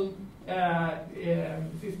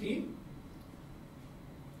 2015.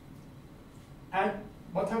 And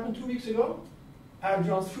what happened 2 weeks ago?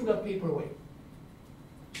 Erdogan threw that paper away.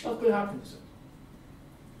 It's not going to happen, he said.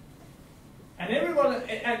 And everyone,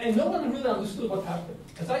 and no one really understood what happened.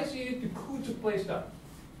 As I see it, the coup took place then.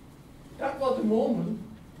 That was the moment,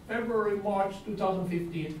 February, March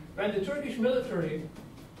 2015, when the Turkish military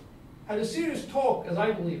had a serious talk, as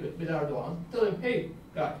I believe it, with Erdogan, telling him, hey,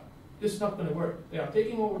 guy, this is not going to work. They are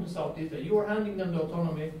taking over the southeast, you are handing them the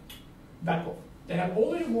autonomy, back off. They had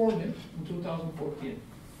already warned him in 2014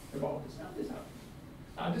 about this. Now this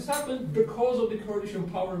happened. This happened because of the Kurdish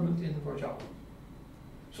empowerment in Rojava.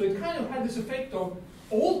 So it kind of had this effect of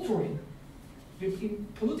altering the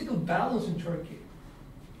political balance in Turkey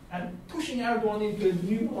and pushing Erdogan into a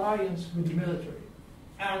new alliance with the military.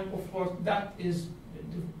 And of course, that is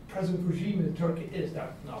the present regime in Turkey is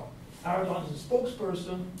that now. Erdogan is a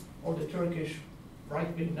spokesperson of the Turkish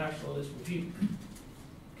right-wing nationalist regime.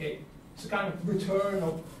 Okay, it's a kind of return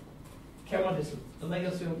of Kemalism. The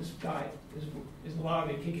legacy of this guy is alive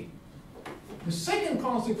and kicking. The second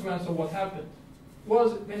consequence of what happened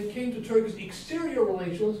was when it came to Turkey's exterior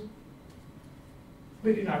relations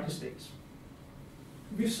with the United States.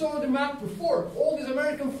 We saw the map before, all these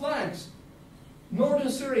American flags, northern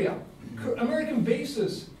Syria, American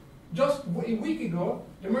bases. Just a week ago,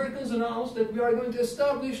 the Americans announced that we are going to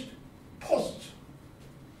establish posts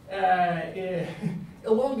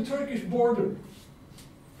along the Turkish border.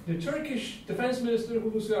 The Turkish Defense Minister,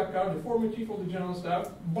 Hulusi Akar, the former chief of the general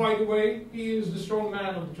staff, by the way, he is the strong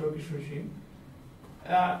man of the Turkish regime.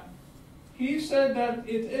 He said that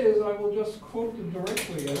it is, I will just quote it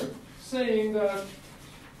directly here, saying that,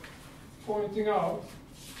 pointing out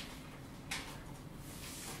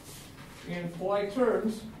in polite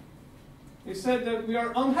terms, he said that we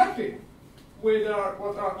are unhappy with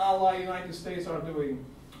what our ally United States are doing.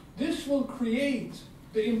 This will create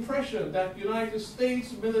the impression that the United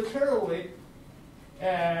States militarily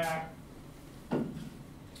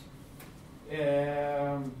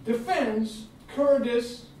defends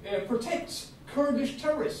Kurdish, protects Kurdish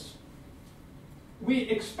terrorists. We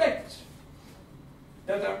expect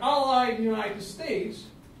that our ally, the United States,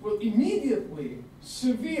 will immediately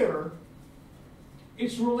sever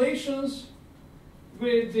its relations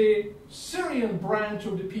with the Syrian branch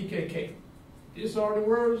of the PKK. These are the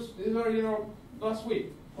words, these are, last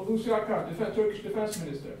week, Hulusi Akar, the Turkish defense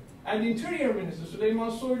minister, and the interior minister,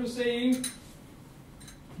 Süleyman Soylu, saying,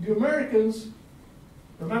 the Americans,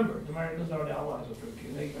 remember, the Americans are the allies of Turkey,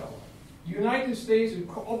 NATO allies. The United States is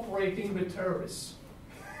cooperating with terrorists.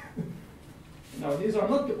 Now, these are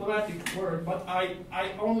not diplomatic words, but I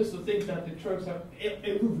honestly think that the Turks have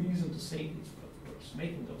every reason to say these words,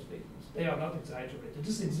 making those statements. They are not exaggerated.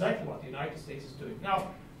 This is exactly what the United States is doing. Now,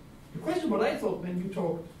 the question what I thought when you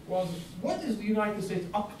talked was, what is the United States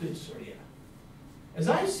up to in Syria? As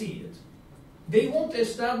I see it, they want to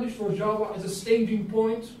establish Rojava as a staging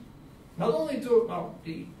point, not only to,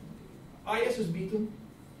 the IS is beaten,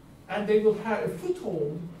 and they will have a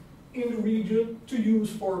foothold in the region to use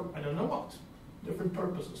for, I don't know what, different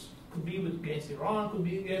purposes. Could be against Iran, could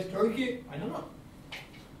be against Turkey, I don't know.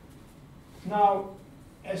 Now,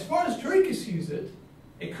 as far as Turkey sees it,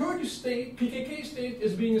 a Kurdish state, PKK state,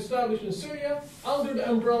 is being established in Syria under the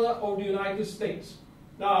umbrella of the United States.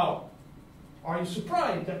 Now, are you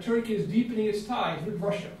surprised that Turkey is deepening its ties with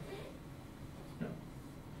Russia? No.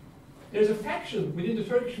 There's a faction within the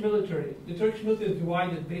Turkish military. The Turkish military is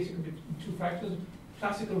divided basically into two factions,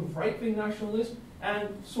 classical right-wing nationalists and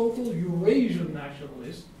so-called Eurasian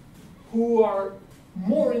nationalists, who are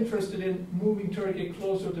more interested in moving Turkey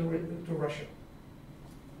closer to Russia.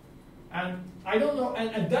 And I don't know,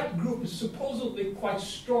 and that group is supposedly quite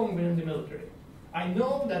strong within the military. I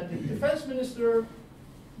know that the defense minister,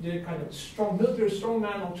 the kind of military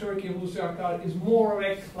strongman of Turkey, Hulusi Akar, is more of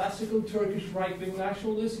a classical Turkish right-wing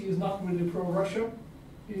nationalist. He is not really pro-Russia.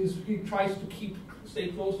 He tries to stay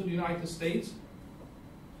close to the United States.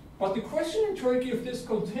 But the question in Turkey, if this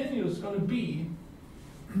continues, is going to be,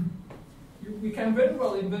 we can very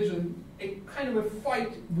well envision a kind of a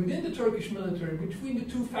fight within the Turkish military between the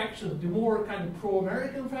two factions, the more kind of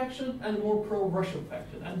pro-American faction and the more pro-Russian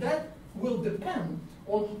faction. And that will depend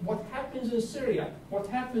on what happens in Syria, what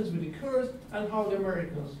happens with the Kurds, and how the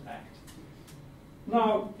Americans act.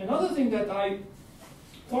 Now, another thing that I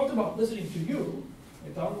thought about listening to you,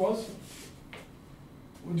 Eytan, was,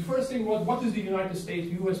 the first thing was, what is the United States,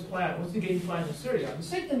 US plan? What's the game plan in Syria? The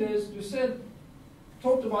second is, you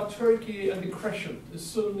talked about Turkey and the crescent, the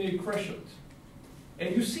Sunni crescent.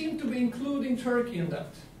 And you seem to be including Turkey in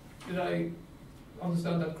that. Did I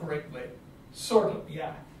understand that correctly? Sort of,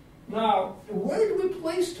 yeah. Now, where do we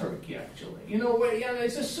place Turkey, actually? You know,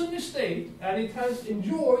 it's a Sunni state, and it has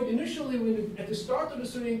enjoyed, initially, at the start of the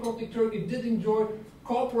Syrian conflict, Turkey did enjoy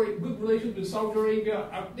good relations with Saudi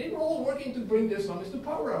Arabia. They were all working to bring the Islamists to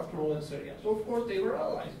power, after all, in Syria. So, of course, they were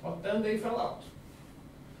allies, but then they fell out.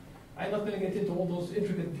 I'm not going to get into all those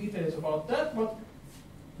intricate details about that, but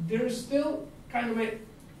there is still kind of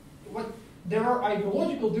there are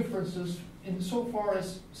ideological differences in so far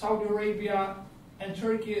as Saudi Arabia and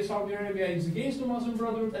Turkey. Saudi Arabia is against the Muslim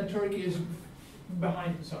Brotherhood, and Turkey is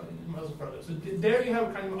behind the Muslim Brotherhood. So there you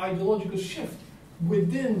have kind of ideological shift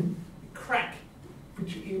within crack,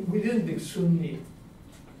 within the Sunni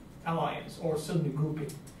alliance or Sunni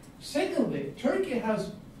grouping. Secondly, Turkey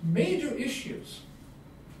has major issues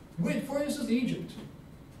with, for instance, Egypt.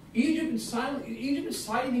 Egypt is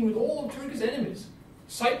siding with all of Turkey's enemies.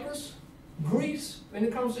 Cyprus, Greece, when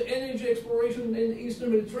it comes to energy exploration in the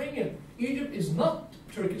Eastern Mediterranean. Egypt is not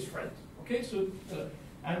Turkey's friend. Okay, so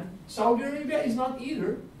and Saudi Arabia is not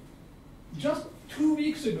either. Just 2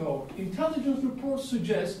 weeks ago, intelligence reports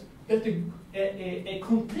suggest that a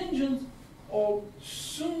contingent of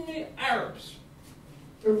Sunni Arabs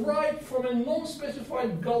arrived from a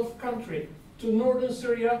non-specified Gulf country to northern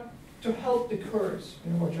Syria to help the Kurds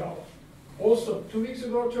in Rojava. Also, 2 weeks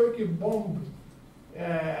ago, Turkey bombed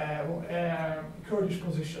Kurdish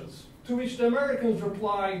positions, to which the Americans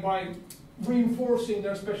replied by reinforcing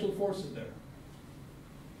their special forces there.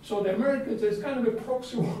 So the Americans, there's kind of a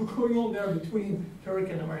proxy war going on there between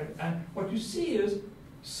Turkey and America. And what you see is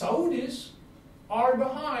Saudis are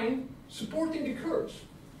behind supporting the Kurds.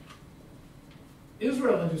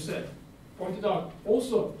 Israel, as you said, pointed out,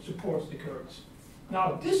 also supports the Kurds.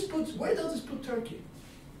 Now, where does this put Turkey?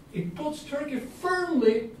 It puts Turkey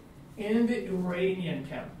firmly in the Iranian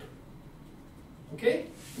camp. Okay?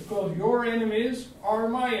 Because your enemies are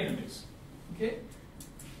my enemies. Okay?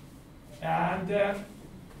 And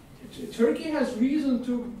Turkey has reason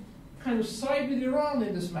to kind of side with Iran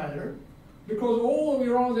in this matter, because all of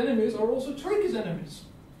Iran's enemies are also Turkey's enemies.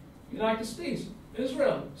 United States,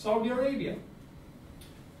 Israel, Saudi Arabia.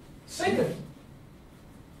 Second,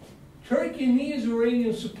 Turkey needs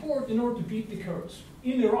Iranian support in order to beat the Kurds.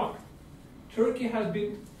 In Iraq, Turkey has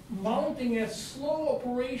been mounting a slow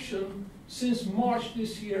operation since March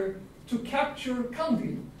this year to capture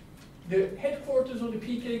Kandil, the headquarters of the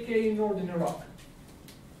PKK in northern Iraq.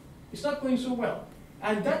 It's not going so well.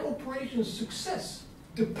 And that operation's success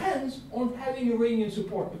depends on having Iranian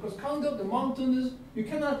support, because Kandil, the mountains, you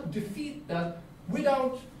cannot defeat that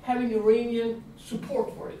without having Iranian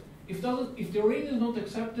support for it. If the Iranians don't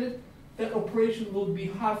accept it, that operation will be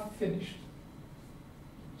half finished.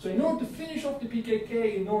 So in order to finish off the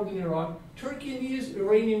PKK in northern Iraq, Turkey needs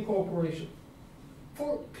Iranian cooperation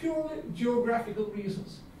for purely geographical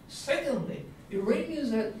reasons. Secondly,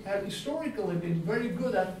 Iranians have historically been very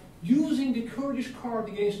good at using the Kurdish card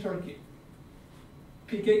against Turkey.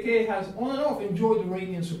 PKK has on and off enjoyed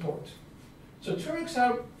Iranian support. So Turks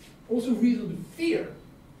have also reason to fear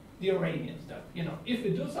the Iranians, that, if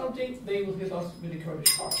we do something, they will hit us with the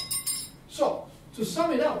Kurdish card. So, to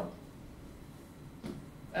sum it up,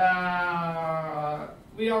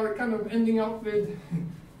 we are kind of ending up with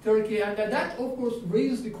Turkey, and that of course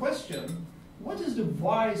raises the question, what is the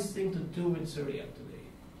wise thing to do in Syria today?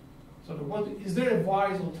 So is there a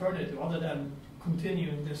wise alternative other than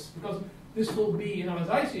continuing this? Because this will be, as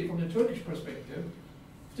I see it from the Turkish perspective,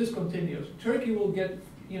 if this continues, Turkey will get,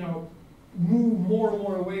 move more and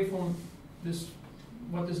more away from this,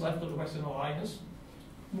 what is left of the Western alliance,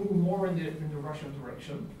 move more in the Russian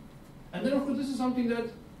direction. And then of course this is something that,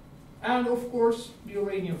 and of course the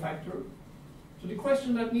Iranian factor. So the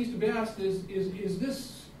question that needs to be asked is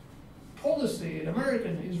this policy, an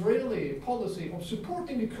American, Israeli policy of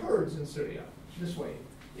supporting the Kurds in Syria this way,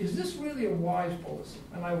 is this really a wise policy?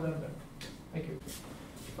 And I will end there. Thank you.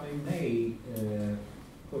 If I may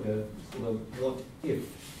put a sort of what-if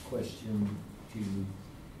question to you.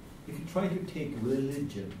 If you try to take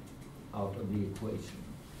religion out of the equation,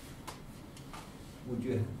 would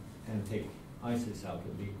you, and take ISIS out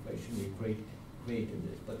of the equation, we created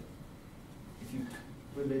this, but you took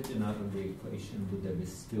religion out of the equation, would there be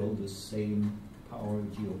still the same power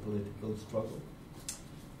geopolitical struggle?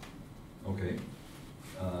 Okay.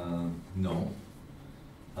 No.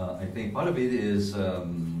 I think part of it is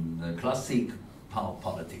classic power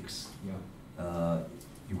politics. Yeah.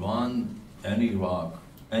 Iran and Iraq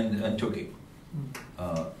and Turkey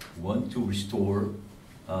want to restore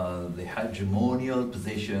the hegemonial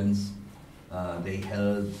positions they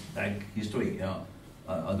held back history.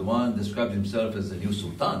 Erdogan described himself as a new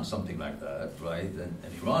sultan, something like that, right? And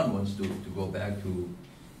Iran wants to go back to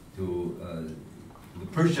the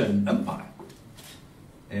Persian Empire.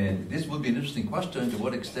 And this would be an interesting question, to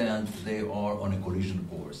what extent they are on a collision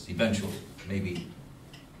course, eventually, maybe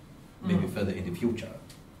further in the future.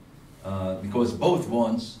 Because both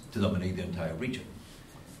wants to dominate the entire region.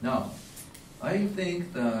 Now, I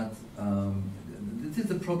think that this is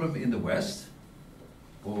the problem in the West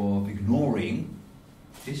of ignoring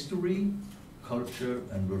history, culture,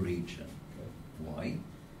 and religion. Why?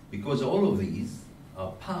 Because all of these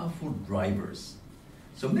are powerful drivers.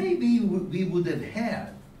 So maybe we would have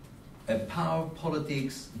had a power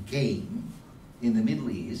politics game in the Middle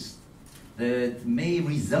East that may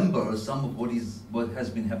resemble some of what has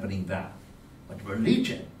been happening there. But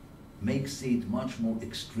religion makes it much more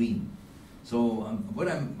extreme. So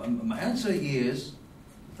my answer is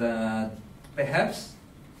that perhaps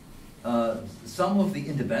some of the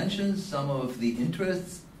interventions, some of the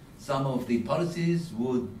interests, some of the policies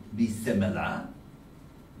would be similar,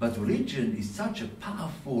 but religion is such a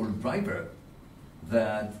powerful driver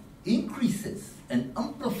that increases and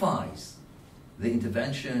amplifies the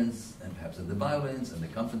interventions and perhaps the violence and the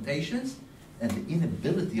confrontations and the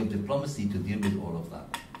inability of diplomacy to deal with all of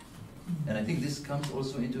that. And I think this comes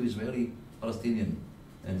also into Israeli-Palestinian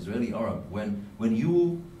and Israeli-Arab. When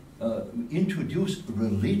you introduce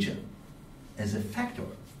religion as a factor,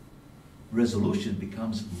 resolution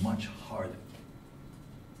becomes much harder.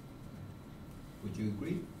 Would you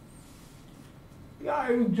agree? Yeah,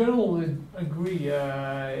 I generally agree.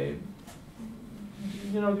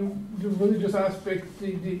 The religious aspect,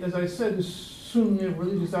 as I said, the Sunni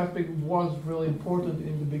religious aspect was really important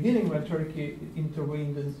in the beginning when Turkey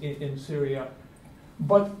intervened in Syria.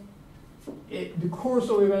 But the course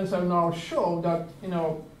of events have now shown that,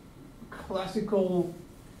 classical,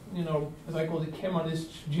 as I call it, Kemalist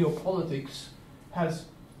geopolitics has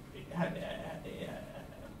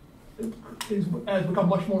become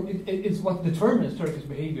much more, it's what determines Turkey's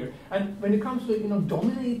behavior. And when it comes to,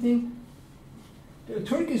 dominating,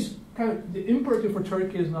 Turkey's the imperative for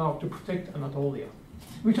Turkey is now to protect Anatolia,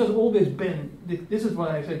 which has always been, this is what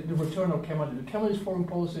I said, the return of Kemalist. The Kemalist foreign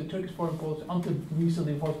policy, Turkish foreign policy, until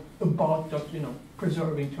recently was about just,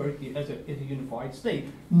 preserving Turkey as a unified state.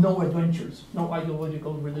 No adventures, no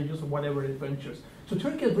ideological, religious, or whatever adventures. So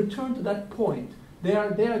Turkey has returned to that point. They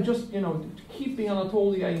are just, keeping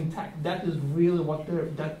Anatolia intact. That is really what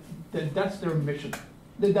that's their mission.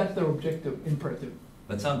 That's their objective, imperative.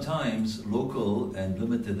 But sometimes local and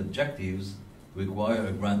limited objectives require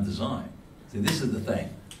a grand design. See, this is the thing,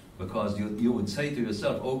 because you would say to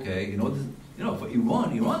yourself, okay, in order, for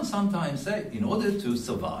Iran sometimes say, in order to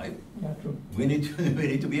survive, we need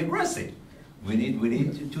to be aggressive. We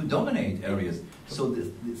need to dominate areas. So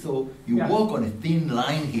you walk on a thin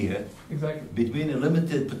line here, exactly, between a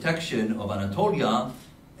limited protection of Anatolia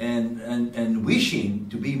and wishing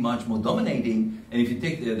to be much more dominating. And if you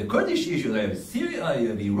take the Kurdish issue, you have Syria, you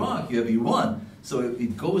have Iraq, you have Iran. So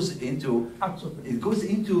it goes into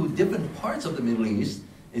different parts of the Middle East.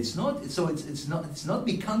 It's not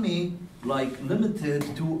becoming like limited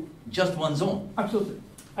to just one zone. Absolutely.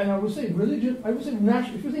 And I would say religion. I would say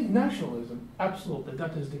if you think nationalism, absolutely,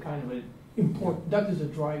 that is the kind of important. That is a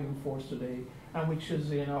driving force today, and which is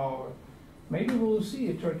maybe we'll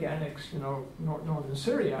see Turkey annex northern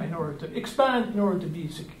Syria in order to expand, in order to be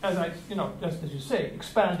just as you say,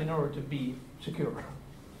 expand in order to be secure.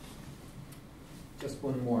 Just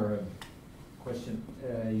one more question.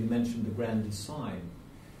 You mentioned the grand design,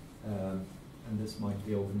 and this might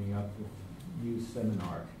be opening up a new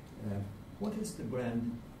seminar. What is the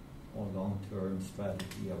grand or long-term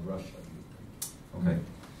strategy of Russia, do you think? Okay,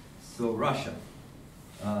 so Russia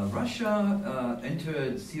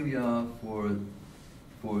entered Syria for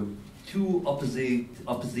two opposite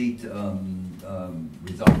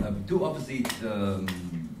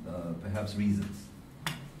perhaps reasons.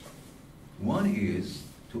 One is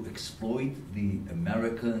to exploit the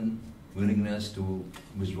American willingness to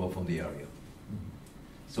withdraw from the area.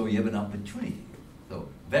 So you have an opportunity. So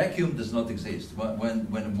vacuum does not exist.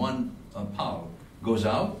 When one power goes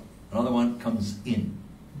out, another one comes in.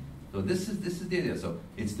 So this is the idea. So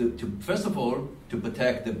it's first of all to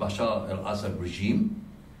protect the Bashar al-Assad regime,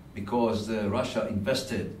 because Russia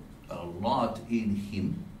invested a lot in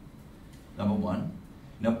him. Number one.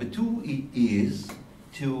 Number two, it is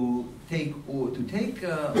to take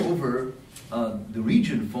over the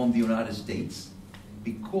region from the United States,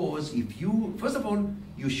 because if you, first of all,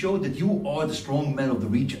 you show that you are the strong man of the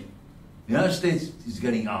region. The United States is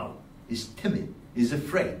getting out, is timid, is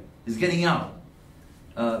afraid, is getting out.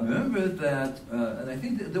 Remember that, and I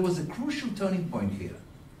think that there was a crucial turning point here,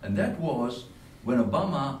 and that was when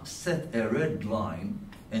Obama set a red line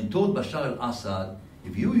and told Bashar al-Assad,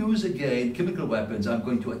 if you use again chemical weapons, I'm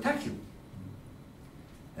going to attack you.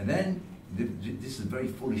 And then, this is very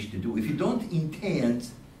foolish to do. If you don't intend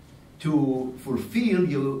to fulfill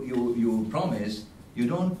your promise, you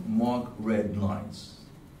don't mark red lines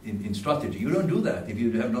in strategy. You don't do that if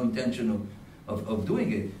you have no intention of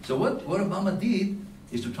doing it. So what Obama did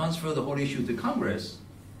is to transfer the whole issue to Congress,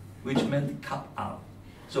 which meant cut out.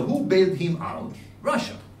 So who bailed him out?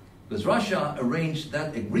 Russia. Because Russia arranged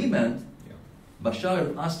that agreement,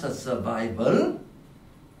 Bashar al-Assad's survival,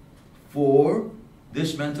 for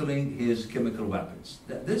dismantling his chemical weapons.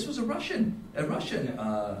 This was a Russian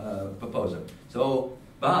proposal. So,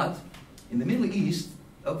 but in the Middle East,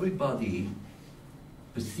 everybody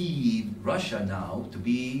perceived Russia now to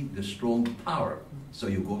be the strong power. So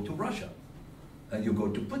you go to Russia, and you go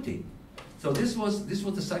to Putin. So this was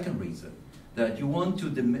the second reason, that you want to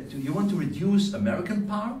reduce American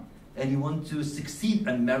power, and you want to succeed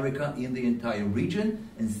America in the entire region,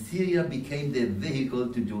 and Syria became the vehicle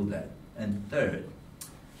to do that. And third,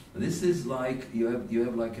 this is like, you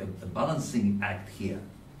have like a balancing act here.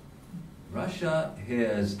 Russia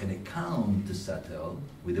has an account to settle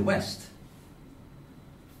with the West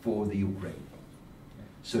for the Ukraine.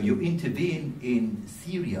 So you intervene in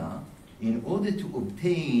Syria in order to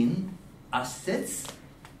obtain assets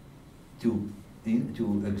to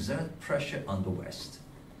exert pressure on the West.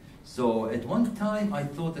 So at one time I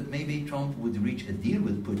thought that maybe Trump would reach a deal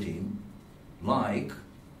with Putin, like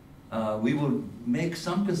we will make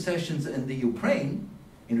some concessions in the Ukraine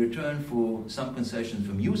in return for some concessions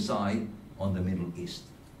from your side on the Middle East.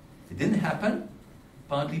 It didn't happen,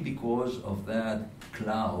 partly because of that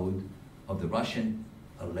cloud of the Russian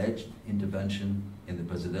alleged intervention in the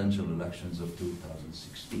presidential elections of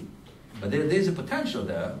 2016. But there's a potential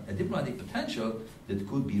there, a diplomatic potential that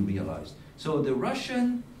could be realized. So the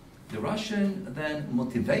Russian then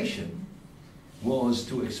motivation was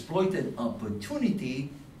to exploit an opportunity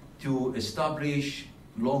to establish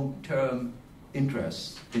long-term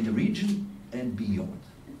interests in the region and beyond.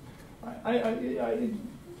 I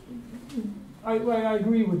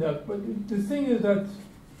agree with that, but the thing is that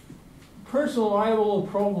personally I have a little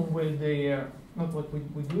problem with the, not what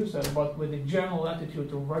we do said, but with the general attitude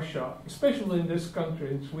to Russia, especially in this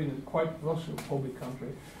country, in Sweden, quite Russian-phobic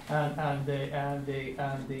country, and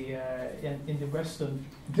in the Western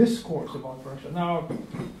discourse about Russia. Now,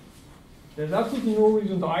 there's absolutely no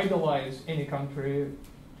reason to idolize any country,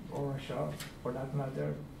 or Russia, for that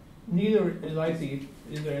matter. Neither, as I see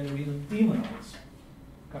it, is there any reason to demonize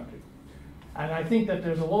a country. And I think that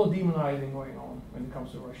there's a lot of demonizing going on when it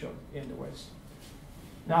comes to Russia in the West.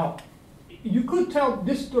 Now, you could tell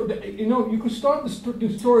this story, you could start the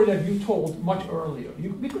story that you told much earlier.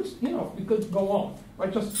 We could go on,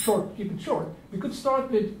 right? Just keep it short. We could start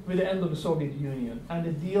with the end of the Soviet Union and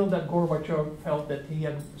the deal that Gorbachev felt that he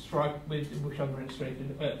had struck with the Bush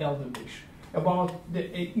administration, Elder Bush, about the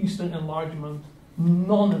Eastern enlargement,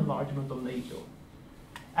 non-enlargement of NATO.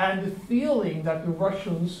 And the feeling that the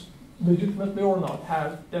Russians, legitimately or not,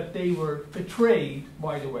 had that they were betrayed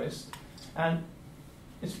by the West. And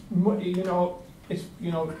if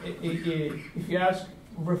you ask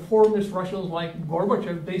reformist Russians like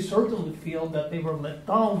Gorbachev, they certainly feel that they were let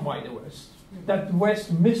down by the West. That the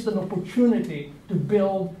West missed an opportunity to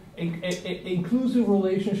build an inclusive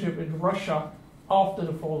relationship with Russia after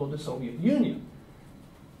the fall of the Soviet Union.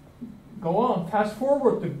 Go on, fast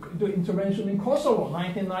forward to the intervention in Kosovo,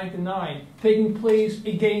 1999, taking place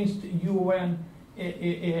against UN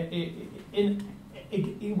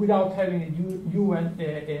without having a UN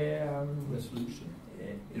resolution.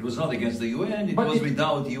 It was not against the UN, it was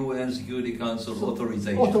without UN Security Council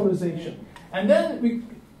authorization. And then we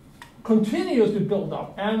continues to build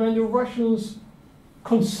up. And when the Russians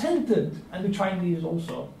consented, and the Chinese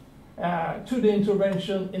also, to the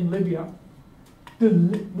intervention in Libya,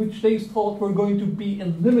 which they thought were going to be a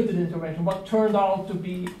limited intervention, but turned out to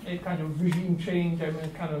be a kind of regime change,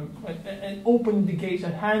 and opening the gates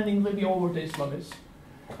and handing Libya over to Islamists.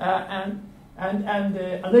 And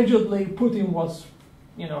allegedly Putin was,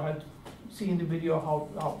 had seen the video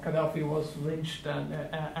how Gaddafi was lynched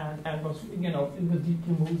and was, you know,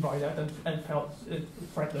 deeply moved by that and felt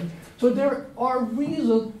threatened. So there are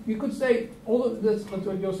reasons, you could say, all of this,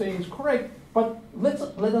 what you're saying is correct, but let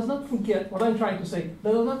us not forget, what I'm trying to say,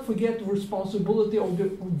 let us not forget the responsibility of the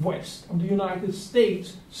West, of the United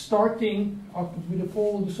States, starting with the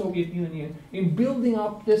fall of the Soviet Union, in building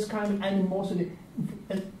up this kind of animosity,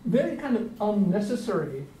 very kind of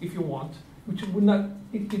unnecessary, if you want, which would not,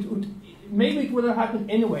 maybe it would have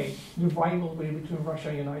happened anyway, the rivalry between Russia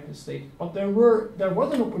and the United States. But there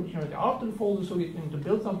was an opportunity after the fall of the Soviet Union to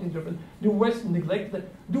build something different. The West neglected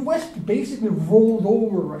it. The West basically rolled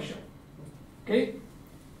over Russia. Okay?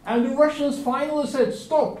 And the Russians finally said,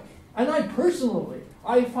 stop. And I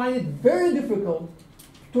find it very difficult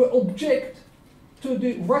to object to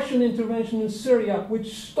the Russian intervention in Syria,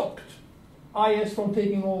 which stopped IS from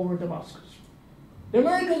taking over Damascus. The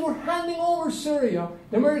Americans were handing over Syria.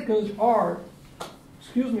 The Americans are,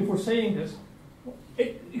 excuse me for saying this,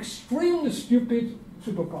 extremely stupid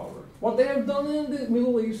superpower. What they have done in the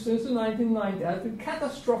Middle East since the 1990s has been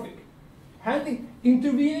catastrophic.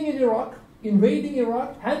 Intervening in Iraq, invading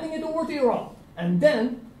Iraq, handing it over to Iran, and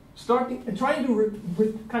then trying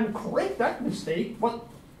to kind of correct that mistake, but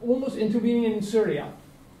almost intervening in Syria.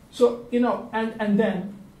 So, you know, and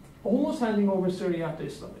then almost handing over Syria to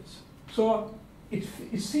Islamists. So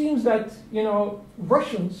it seems that, you know,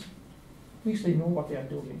 Russians, at least they know what they are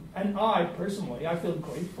doing. And I personally, I feel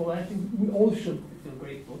grateful, and I think we all should feel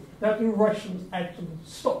grateful, that the Russians actually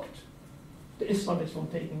stopped the Islamists from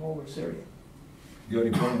taking over Syria. The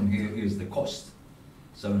only problem here is the cost.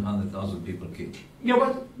 700,000 people killed. Yeah,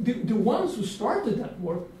 but the ones who started that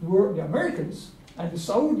war were the Americans and the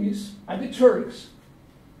Saudis and the Turks,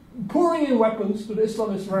 pouring in weapons to the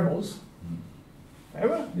Islamist rebels.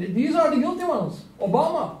 These are the guilty ones.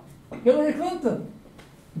 Obama, Hillary Clinton.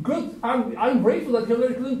 Good. I'm grateful that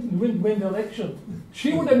Hillary Clinton didn't win the election.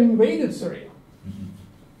 She would have invaded Syria.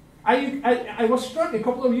 I was struck a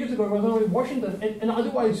couple of years ago when I was in Washington, and an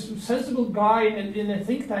otherwise sensible guy in a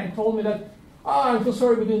think tank told me that, I'm so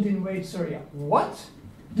sorry we didn't invade Syria. What?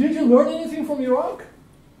 Did you learn anything from Iraq?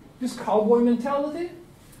 This cowboy mentality?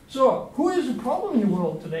 So, who is the problem in the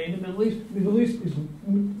world today in the Middle East? The Middle East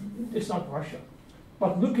it's not Russia.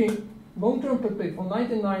 But looking long-term perspective, from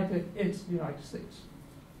 1990, it's the United States.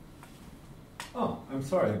 Oh, I'm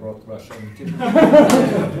sorry I brought Russia into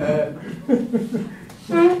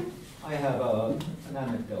I have an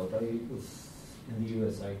anecdote. I was in the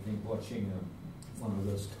US, I think, watching one of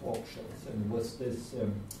those talk shows, and it was this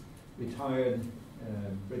retired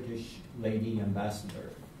British lady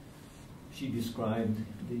ambassador. She described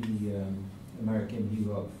the American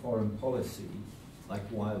view of foreign policy like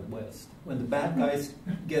Wild West. When the bad guys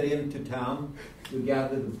get into town, we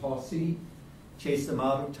gather the posse, chase them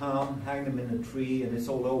out of town, hang them in a tree, and it's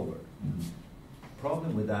all over.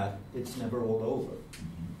 Problem with that, it's never all over.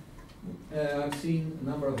 I've seen a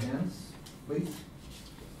number of hands. Please.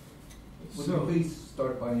 Would you please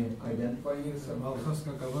start by identifying yourself?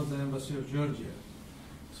 Malchaska Kavan, the Embassy of Georgia.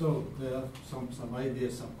 So there are some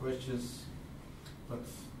ideas, some questions, but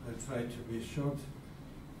I'll try to be short.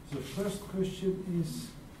 The first question is,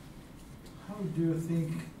 how do you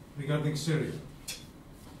think regarding Syria?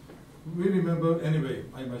 We remember, anyway,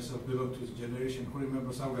 I myself belong to the generation who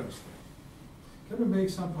remembers Afghanistan. Can we make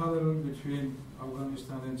some parallel between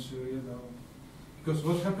Afghanistan and Syria now? Because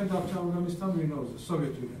what happened after Afghanistan, we know the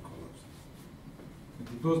Soviet Union collapsed. And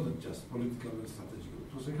it was not just political and strategic,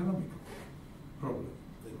 it was economic problem.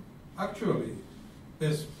 Actually,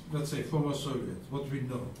 as, let's say, former Soviets, what we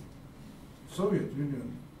know, Soviet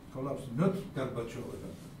Union collapsed, not Gorbachev,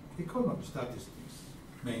 economic statistics,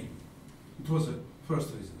 mainly. It was a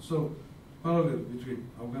first reason. So, parallel between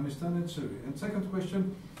Afghanistan and Syria. And second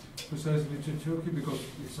question, precisely to Turkey, because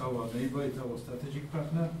it's our neighbor, it's our strategic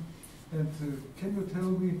partner. And can you tell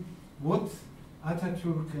me what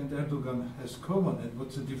Atatürk and Erdogan has common, and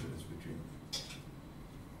what's the difference between them?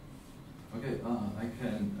 Okay, I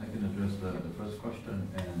can address the first question,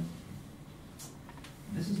 and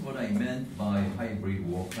this is what I meant by hybrid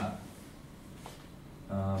warfare.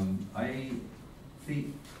 I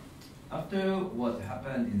see, after what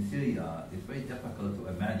happened in Syria, it's very difficult to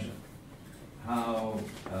imagine how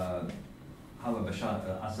a Bashar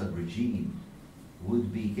al-Assad regime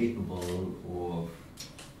would be capable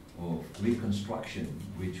of reconstruction,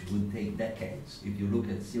 which would take decades. If you look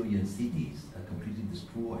at Syrian cities completely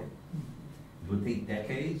destroyed, it would take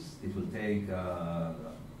decades. It would take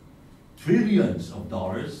trillions of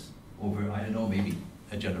dollars over, I don't know, maybe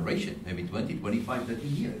a generation, maybe 20, 25, 30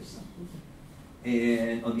 years.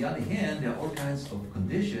 And on the other hand, there are all kinds of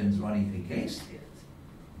conditions running against it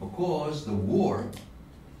because the war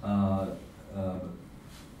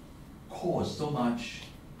caused so much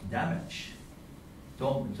damage,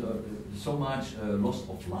 so much loss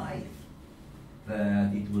of life,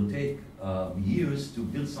 that it will take years to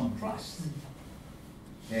build some trust.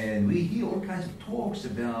 And we hear all kinds of talks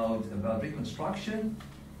about reconstruction,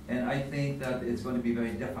 and I think that it's going to be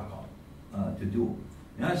very difficult to do.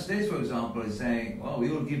 The United States, for example, is saying, well, we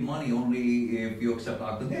will give money only if you accept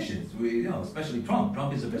our conditions. Especially Trump.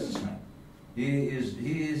 Trump is a businessman. He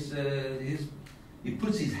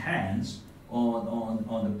puts his hands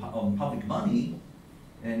on public money,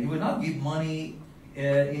 and he will not give money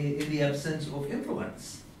in the absence of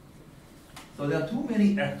influence. So there are too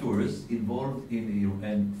many actors involved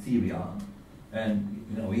in Syria, and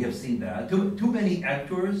we have seen that too many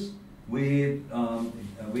actors with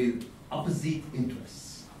opposite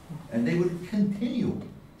interests, and they will continue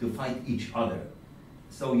to fight each other.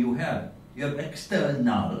 So you have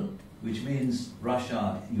external, which means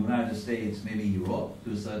Russia, United States, maybe Europe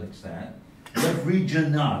to a certain extent. You have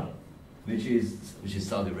regional, which is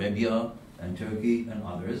Saudi Arabia and Turkey and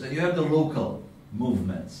others, and you have the local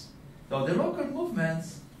movements. So the local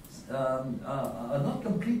movements are not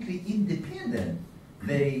completely independent.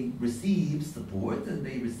 They receive support and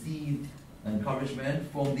they receive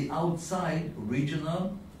encouragement from the outside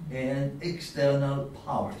regional and external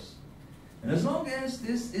powers. And as long as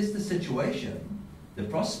this is the situation, the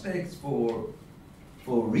prospects for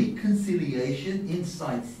reconciliation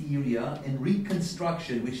inside Syria and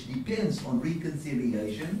reconstruction, which depends on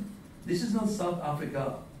reconciliation, this is not South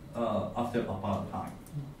Africa after apartheid,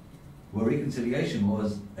 where reconciliation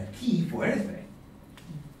was a key for anything.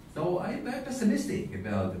 So I'm very pessimistic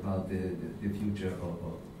about the future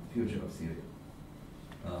of Syria,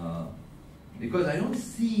 because I don't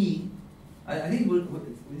see. I think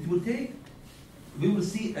it will take. We will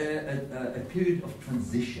see a period of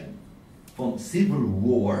transition from civil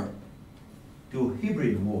war to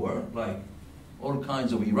hybrid war, like all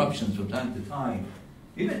kinds of eruptions from time to time.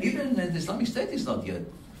 Even the Islamic State is not yet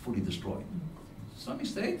fully destroyed. Islamic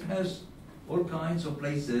State has all kinds of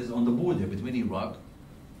places on the border between Iraq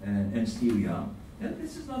and Syria, and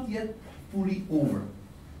this is not yet fully over.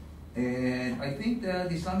 And I think that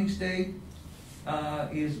the Islamic State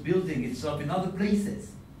is building itself in other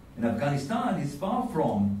places. And Afghanistan is far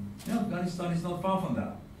from, Afghanistan is not far from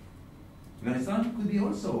that. Afghanistan could be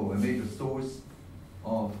also a major source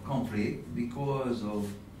of conflict because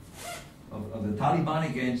of the Taliban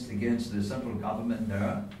against the central government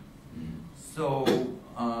there. So,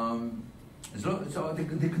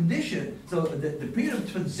 the condition, so the period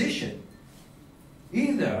of transition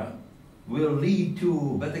either will lead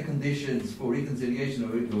to better conditions for reconciliation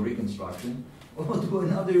or reconstruction, or to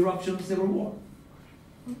another eruption of civil war.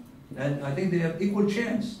 And I think they have equal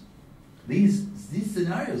chance. These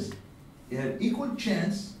scenarios, they have equal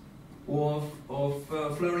chance of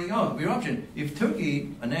flaring out of eruption. If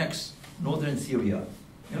Turkey annexes northern Syria,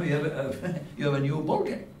 you have a new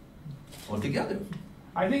ballgame altogether.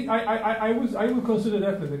 I think I would consider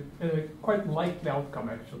that as a quite likely outcome,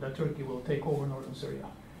 actually, that Turkey will take over northern Syria.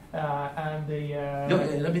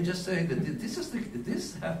 Let me just say that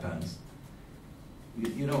this happens.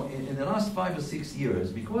 In the last 5 or 6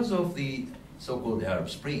 years, because of the so-called Arab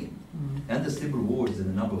Spring and the civil wars in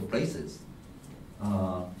a number of places,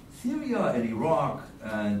 Syria and Iraq,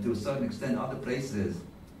 and to a certain extent other places,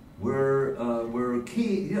 were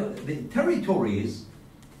key. The territories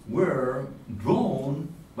were drawn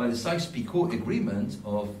by the Sykes-Picot Agreement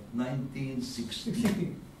of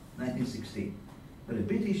 1916. But the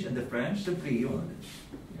British and the French simply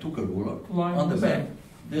took a ruler on the map,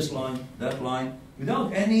 this line, that line,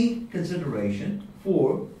 without any consideration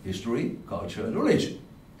for history, culture, and religion.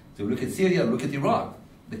 So look at Syria, look at Iraq,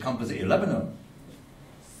 the composite Lebanon.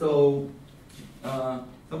 So, at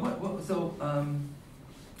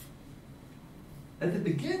the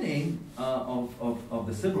beginning of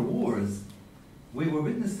the civil wars, we were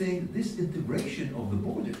witnessing this integration of the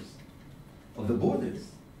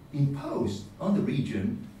borders imposed on the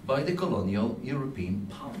region by the colonial European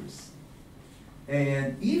powers.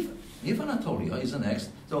 And if Anatolia is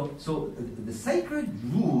annexed, so the sacred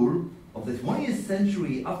rule of the 20th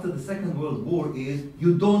century after the Second World War is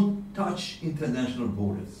you don't touch international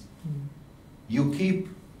borders. You keep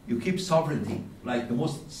sovereignty like the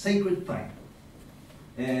most sacred thing.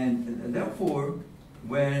 And therefore,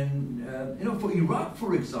 when for Iraq,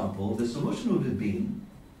 for example, the solution would have been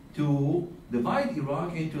to divide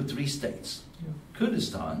Iraq into 3 states: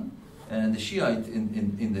 Kurdistan, and the Shiite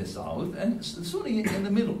in the south, and Sunni in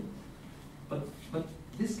the middle. But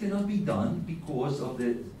this cannot be done because of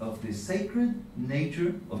the sacred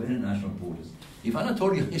nature of international borders. If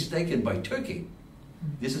Anatolia is taken by Turkey,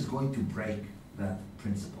 this is going to break that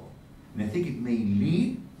principle. And I think it may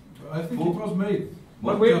lead. I think it was made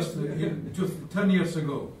just 10 years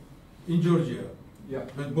ago in Georgia,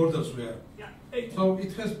 when borders were. So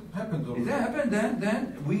it has happened already. If that happened,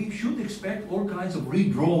 then we should expect all kinds of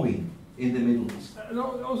redrawing in the Middle East.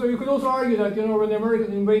 Also, you could also argue that when the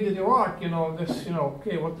Americans invaded Iraq,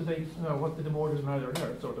 okay, what did the borders matter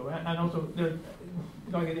there, sort of, and also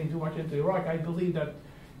not getting too much into Iraq. I believe that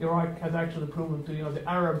Iraq has actually proven to the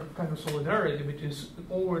Arab kind of solidarity, which is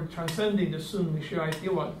over transcending the Sunni-Shiite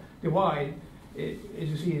divide. As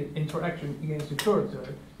you see interaction against the Kurds,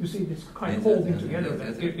 you see this kind of holding together.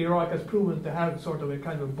 Iraq has proven to have sort of a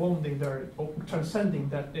kind of bonding there, transcending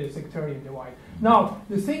that sectarian divide. Now,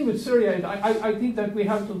 the thing with Syria is, I think that we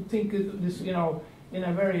have to think this, in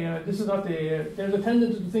a very, this is not there's a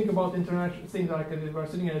tendency to think about international things like we're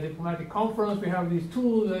sitting at a diplomatic conference, we have these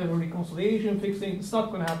tools, reconciliation, fixing. It's not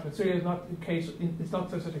going to happen. Syria is not a case, it's not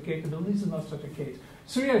such a case, the Middle East is not such a case.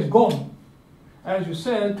 Syria is gone. As you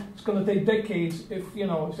said, it's going to take decades if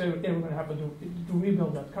it's ever going to happen to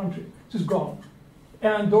rebuild that country. It's just gone,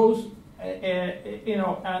 and those,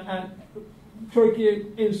 and Turkey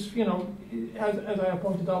is, has, as I have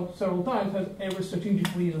pointed out several times, has every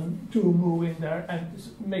strategic reason to move in there and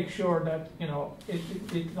make sure that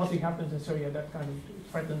nothing happens in Syria that kind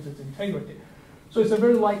of threatens its integrity. So it's a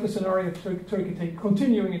very likely scenario of Turkey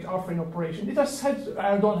continuing its offering operation. It has said,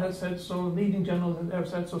 Erdogan has said so, leading generals have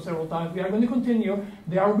said so several times. We are going to continue.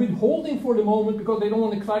 They are withholding for the moment because they don't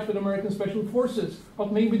want to clash with American special forces.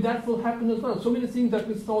 But maybe that will happen as well. So many things that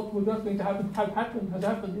we thought were not going to happen has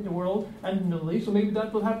happened in the world and in the Middle East. So maybe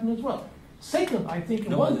that will happen as well. Second, I think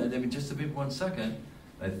just a bit 1 second.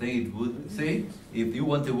 I think it would say if you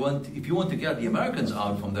want to get the Americans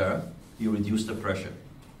out from there, you reduce the pressure.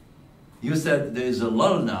 You said there is a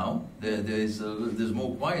lull now, there's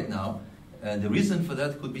more quiet now, and the reason for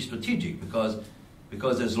that could be strategic, because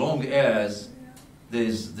as long as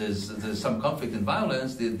there's some conflict and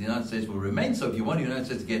violence, the United States will remain. So if you want the United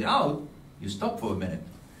States to get out, you stop for a minute.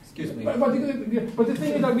 Excuse me. But the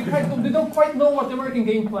thing is that we don't quite know what the American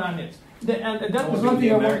game plan is. And that was the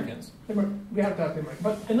Americans. We have to have the Americans.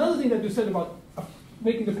 But another thing that you said about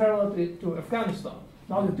making the parallel to Afghanistan.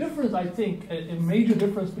 Now the difference, I think, a major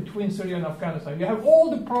difference between Syria and Afghanistan. You have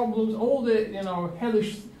all the problems, all the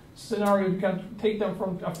hellish scenarios. You can take them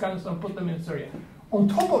from Afghanistan, put them in Syria. On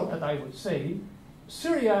top of that, I would say,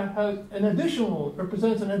 Syria has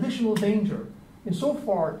represents an additional danger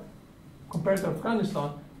insofar compared to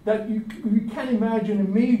Afghanistan that you can imagine a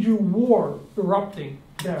major war erupting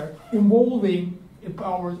there involving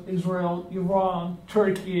powers, Israel, Iran,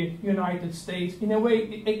 Turkey, United States, in a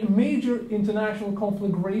way, a major international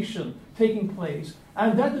conflagration taking place. And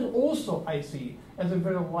that is also, I see, as a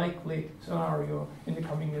very likely scenario in the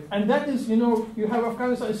coming years. And that is, you have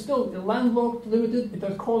Afghanistan is still landlocked, limited, it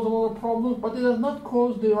has caused a lot of problems, but it has not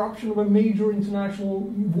caused the eruption of a major international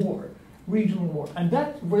war, regional war. And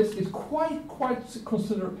that risk is quite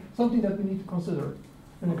something that we need to consider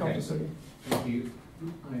when it comes to Syria. Thank you.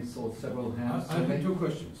 I saw several hands. I have 2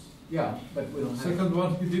 questions. Yeah, but we'll Second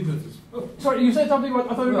one, you didn't. Sorry, you said something about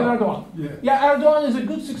Erdogan. Yeah, Erdogan is a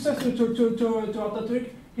good successor to Atatürk.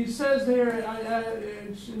 He says there,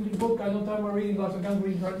 it's in the book, I don't have my reading glasses, I can't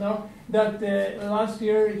read it right now, that last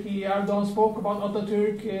year Erdogan spoke about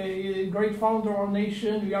Atatürk, a great founder of our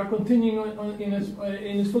nation. We are continuing in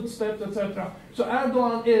his footsteps, etc. So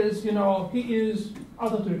Erdogan is, he is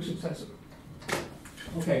Atatürk's successor.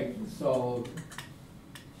 Okay, so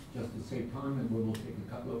just to save time, and we will take a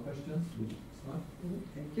couple of questions.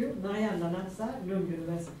 Thank you. Naya Lanatsa, Lund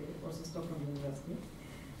University, also Stockholm University.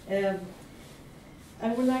 I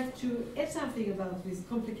would like to add something about these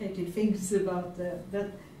complicated things about that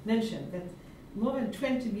mentioned that more than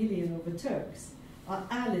 20 million of the Turks are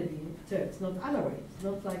Alevi Turks, not Alawites,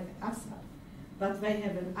 not like Assad, but they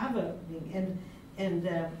have an other thing, and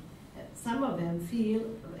some of them feel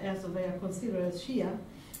as though they are considered as Shia,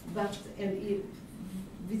 but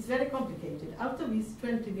it's very complicated. Out of these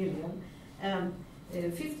 20 million,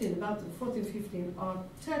 about 14, 15 are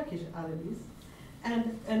Turkish Alevis,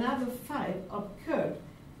 and another 5 are Kurd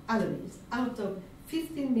Alevis. Out of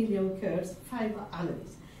 15 million Kurds, 5 are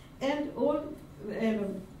Alevis. And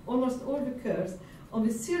almost all the Kurds on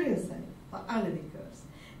the Syrian side are Alevi Kurds.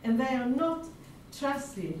 And they are not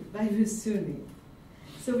trusted by the Sunni.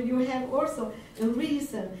 So you have also a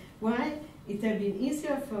reason why it has been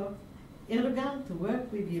easier for Erdogan to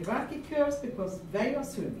work with the Iraqi Kurds because they are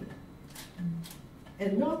Sunni.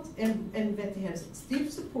 And that he has still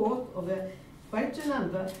support of the quite a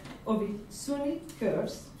number of Sunni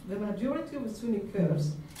Kurds, the majority of the Sunni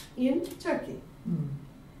Kurds in Turkey,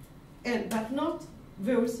 but not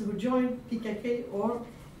those who joined PKK or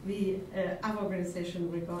the other organization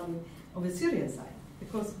regarding of the Syrian side,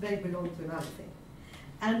 because they belong to another thing.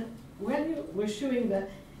 And when you were showing the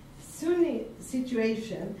Sunni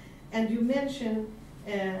situation, and you mentioned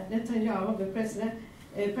Netanyahu, the president,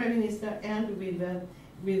 prime minister, and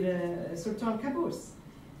with Sultan Qaboos,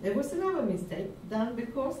 there was another mistake done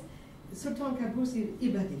because Sultan Qaboos is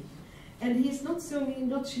Ibadi, and he's not Sunni,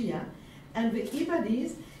 not Shia, and the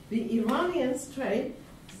Ibadis, the Iranians try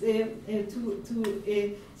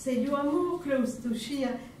to say you are more close to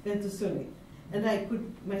Shia than to Sunni. And I could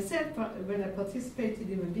myself, when I participated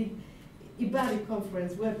in a big Ibadi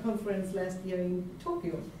conference, World Conference last year in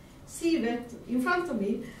Tokyo, see that in front of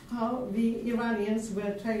me how the Iranians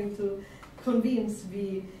were trying to convince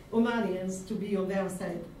the Omanians to be on their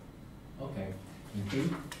side. Okay, thank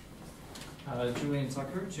you. Julian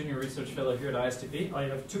Tucker, Junior Research Fellow here at ISDP. I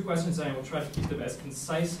have two questions and I will try to keep them as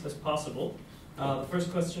concise as possible. The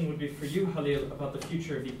first question would be for you, Halil, about the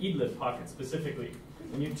future of the Idlib pocket specifically.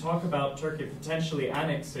 When you talk about Turkey potentially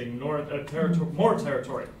annexing more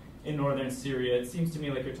territory in northern Syria, it seems to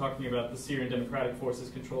me like you're talking about the Syrian Democratic Forces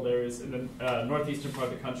controlled areas in the northeastern part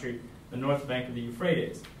of the country, the north bank of the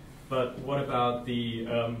Euphrates. But what about the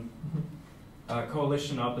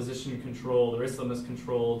coalition, opposition-controlled or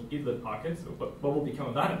Islamist-controlled Idlib pockets? What will become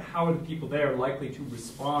of that, and how are the people there likely to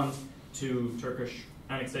respond to Turkish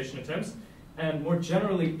annexation attempts? And more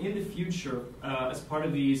generally, in the future, as part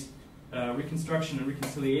of these reconstruction and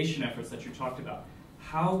reconciliation efforts that you talked about,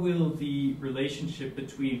 how will the relationship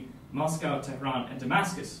between Moscow, Tehran, and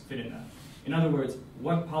Damascus fit in that? In other words,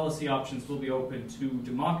 what policy options will be open to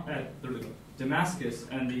Damascus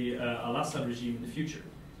and the al-Assad regime in the future?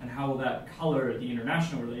 And how will that color the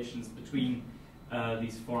international relations between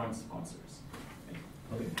these foreign sponsors?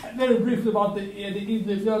 Okay. Very briefly about the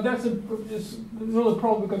Idlib. That's it's really a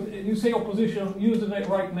problem because you say opposition, use the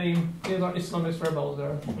right name. These are Islamist rebels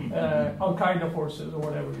there, Al Qaeda forces or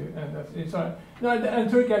whatever. And that's, it's and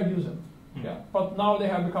Turkey have used them. Yeah, but now they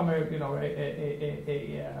have become a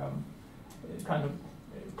kind of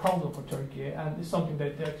problem for Turkey, and it's something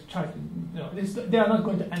that they're trying to, they are not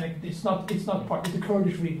going to annex. It's not part. It's the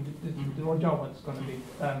Kurdish region. The Rojava is going to be.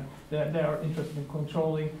 They are interested in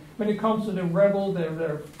controlling. When it comes to the rebels,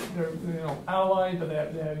 they're allied.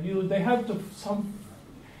 They have to some.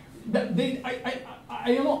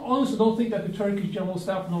 I honestly don't think that the Turkish general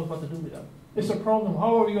staff knows what to do with them. It's a problem.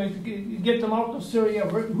 How are we going to get them out of Syria?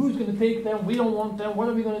 Who's going to take them? We don't want them. What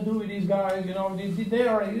are we going to do with these guys? They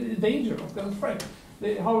are a danger. That's right.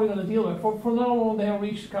 How are we going to deal with it? For now on, they have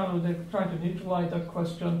reached they're trying to neutralize that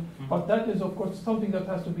question. But that is, of course, something that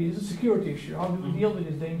has to be, it's a security issue. How do we deal with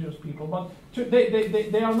these dangerous people? But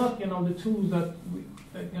they are not, the tools that,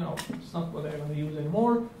 it's not what they're going to use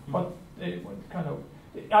anymore. But they kind of,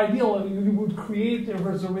 ideally, you would create a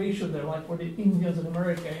reservation there, like for the Indians in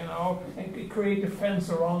America, and create a fence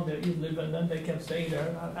around the Idlib, and then they can stay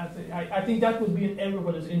there. I think that would be in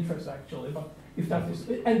everybody's interest, actually. But if that is,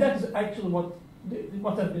 and that is actually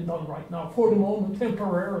what has been done right now. For the moment,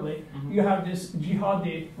 temporarily, you have this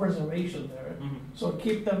jihadi reservation there. So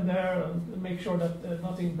keep them there and make sure that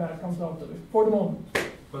nothing bad comes out of it. For the moment.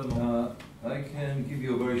 I can give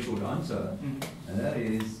you a very short answer, and that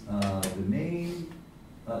is the main.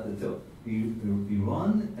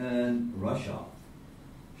 Iran and Russia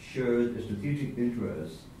shared a strategic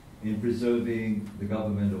interest in preserving the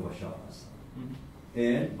government of Bashar al-Assad,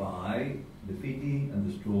 and by defeating and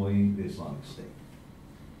destroying the Islamic State.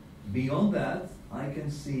 Beyond that, I can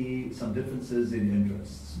see some differences in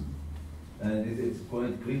interests. And it's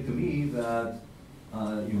quite clear to me that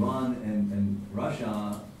Iran and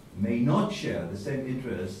Russia may not share the same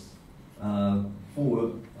interests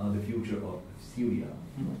for the future of Syria.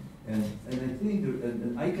 And I think,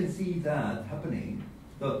 and I can see that happening.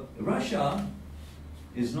 So Russia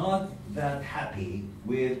is not that happy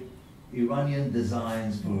with Iranian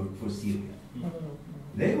designs for Syria.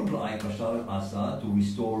 They would like Bashar al-Assad to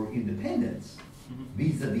restore independence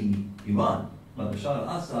vis-a-vis Iran. But Bashar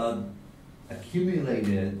al-Assad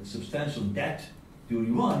accumulated substantial debt to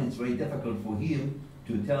Iran. It's very difficult for him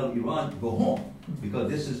to tell Iran, go home,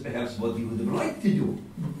 because this is perhaps what you would like to do.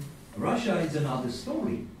 Russia is another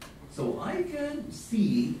story. So I can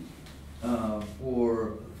see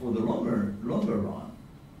for the longer run,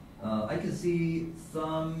 I can see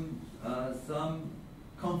some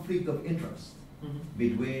conflict of interest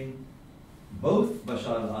between both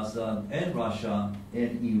Bashar al-Assad and Russia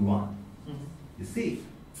and Iran. You see,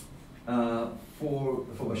 for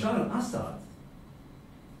Bashar al-Assad,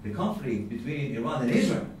 the conflict between Iran and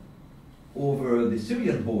Israel over the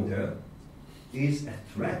Syrian border is a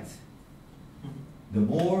threat. The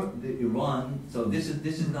more the Iran, so this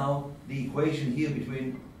is now the equation here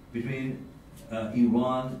between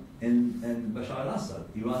Iran and Bashar al-Assad,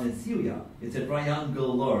 Iran and Syria. It's a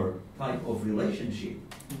triangular type of relationship,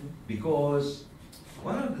 because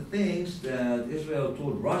one of the things that Israel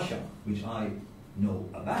told Russia, which I know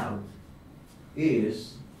about,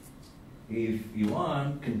 is if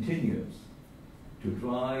Iran continues to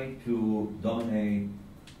try to dominate,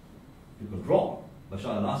 to control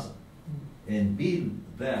Bashar al-Assad, and build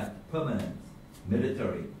that permanent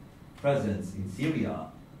military presence in Syria,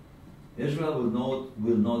 Israel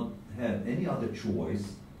will not have any other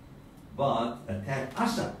choice but attack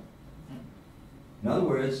Assad. In other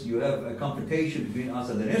words, you have a confrontation between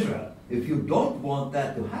Assad and Israel. If you don't want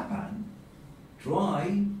that to happen,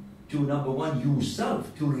 try to, number one,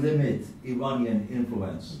 yourself to limit Iranian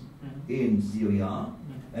influence in Syria,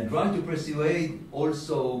 and try to persuade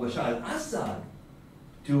also Bashar al-Assad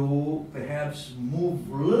to perhaps move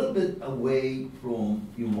a little bit away from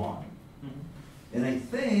Iran. And I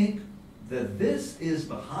think that this is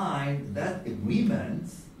behind that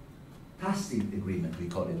agreement, tacit agreement we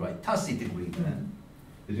call it, right? Tacit agreement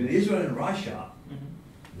between Israel and Russia,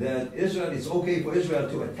 that Israel, it's okay for Israel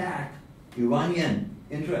to attack Iranian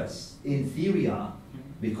interests in Syria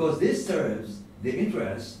because this serves the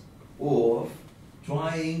interest of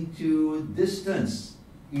trying to distance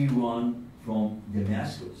Iran from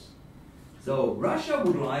Damascus. So Russia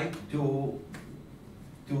would like to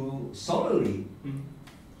solely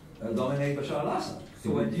dominate Bashar al-Assad,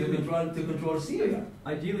 to control Syria.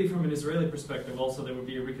 Ideally, from an Israeli perspective, also there would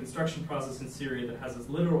be a reconstruction process in Syria that has as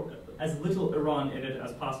little Iran in it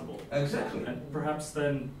as possible. Exactly. And perhaps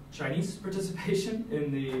then Chinese participation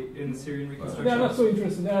in the Syrian reconstruction. They're not so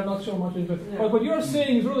interested. They are not so much interested. Yeah. But what you're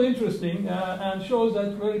saying is really interesting and shows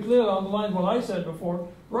that very clearly on the line what I said before.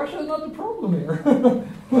 Russia is not the problem here.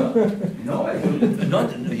 No,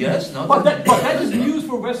 not. But that is news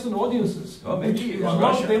for Western audiences. Oh, maybe which is Russia.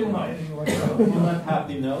 not demonizing Russia. On that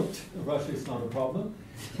happy note, Russia is not a problem.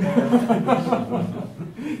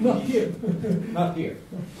 Not here. Not here.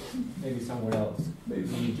 Maybe somewhere else. Maybe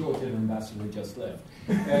the Georgian ambassador just left.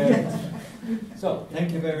 So,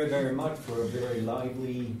 thank you very, very much for a very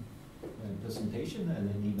lively presentation and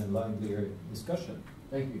an even livelier discussion.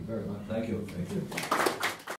 Thank you very much. Thank you.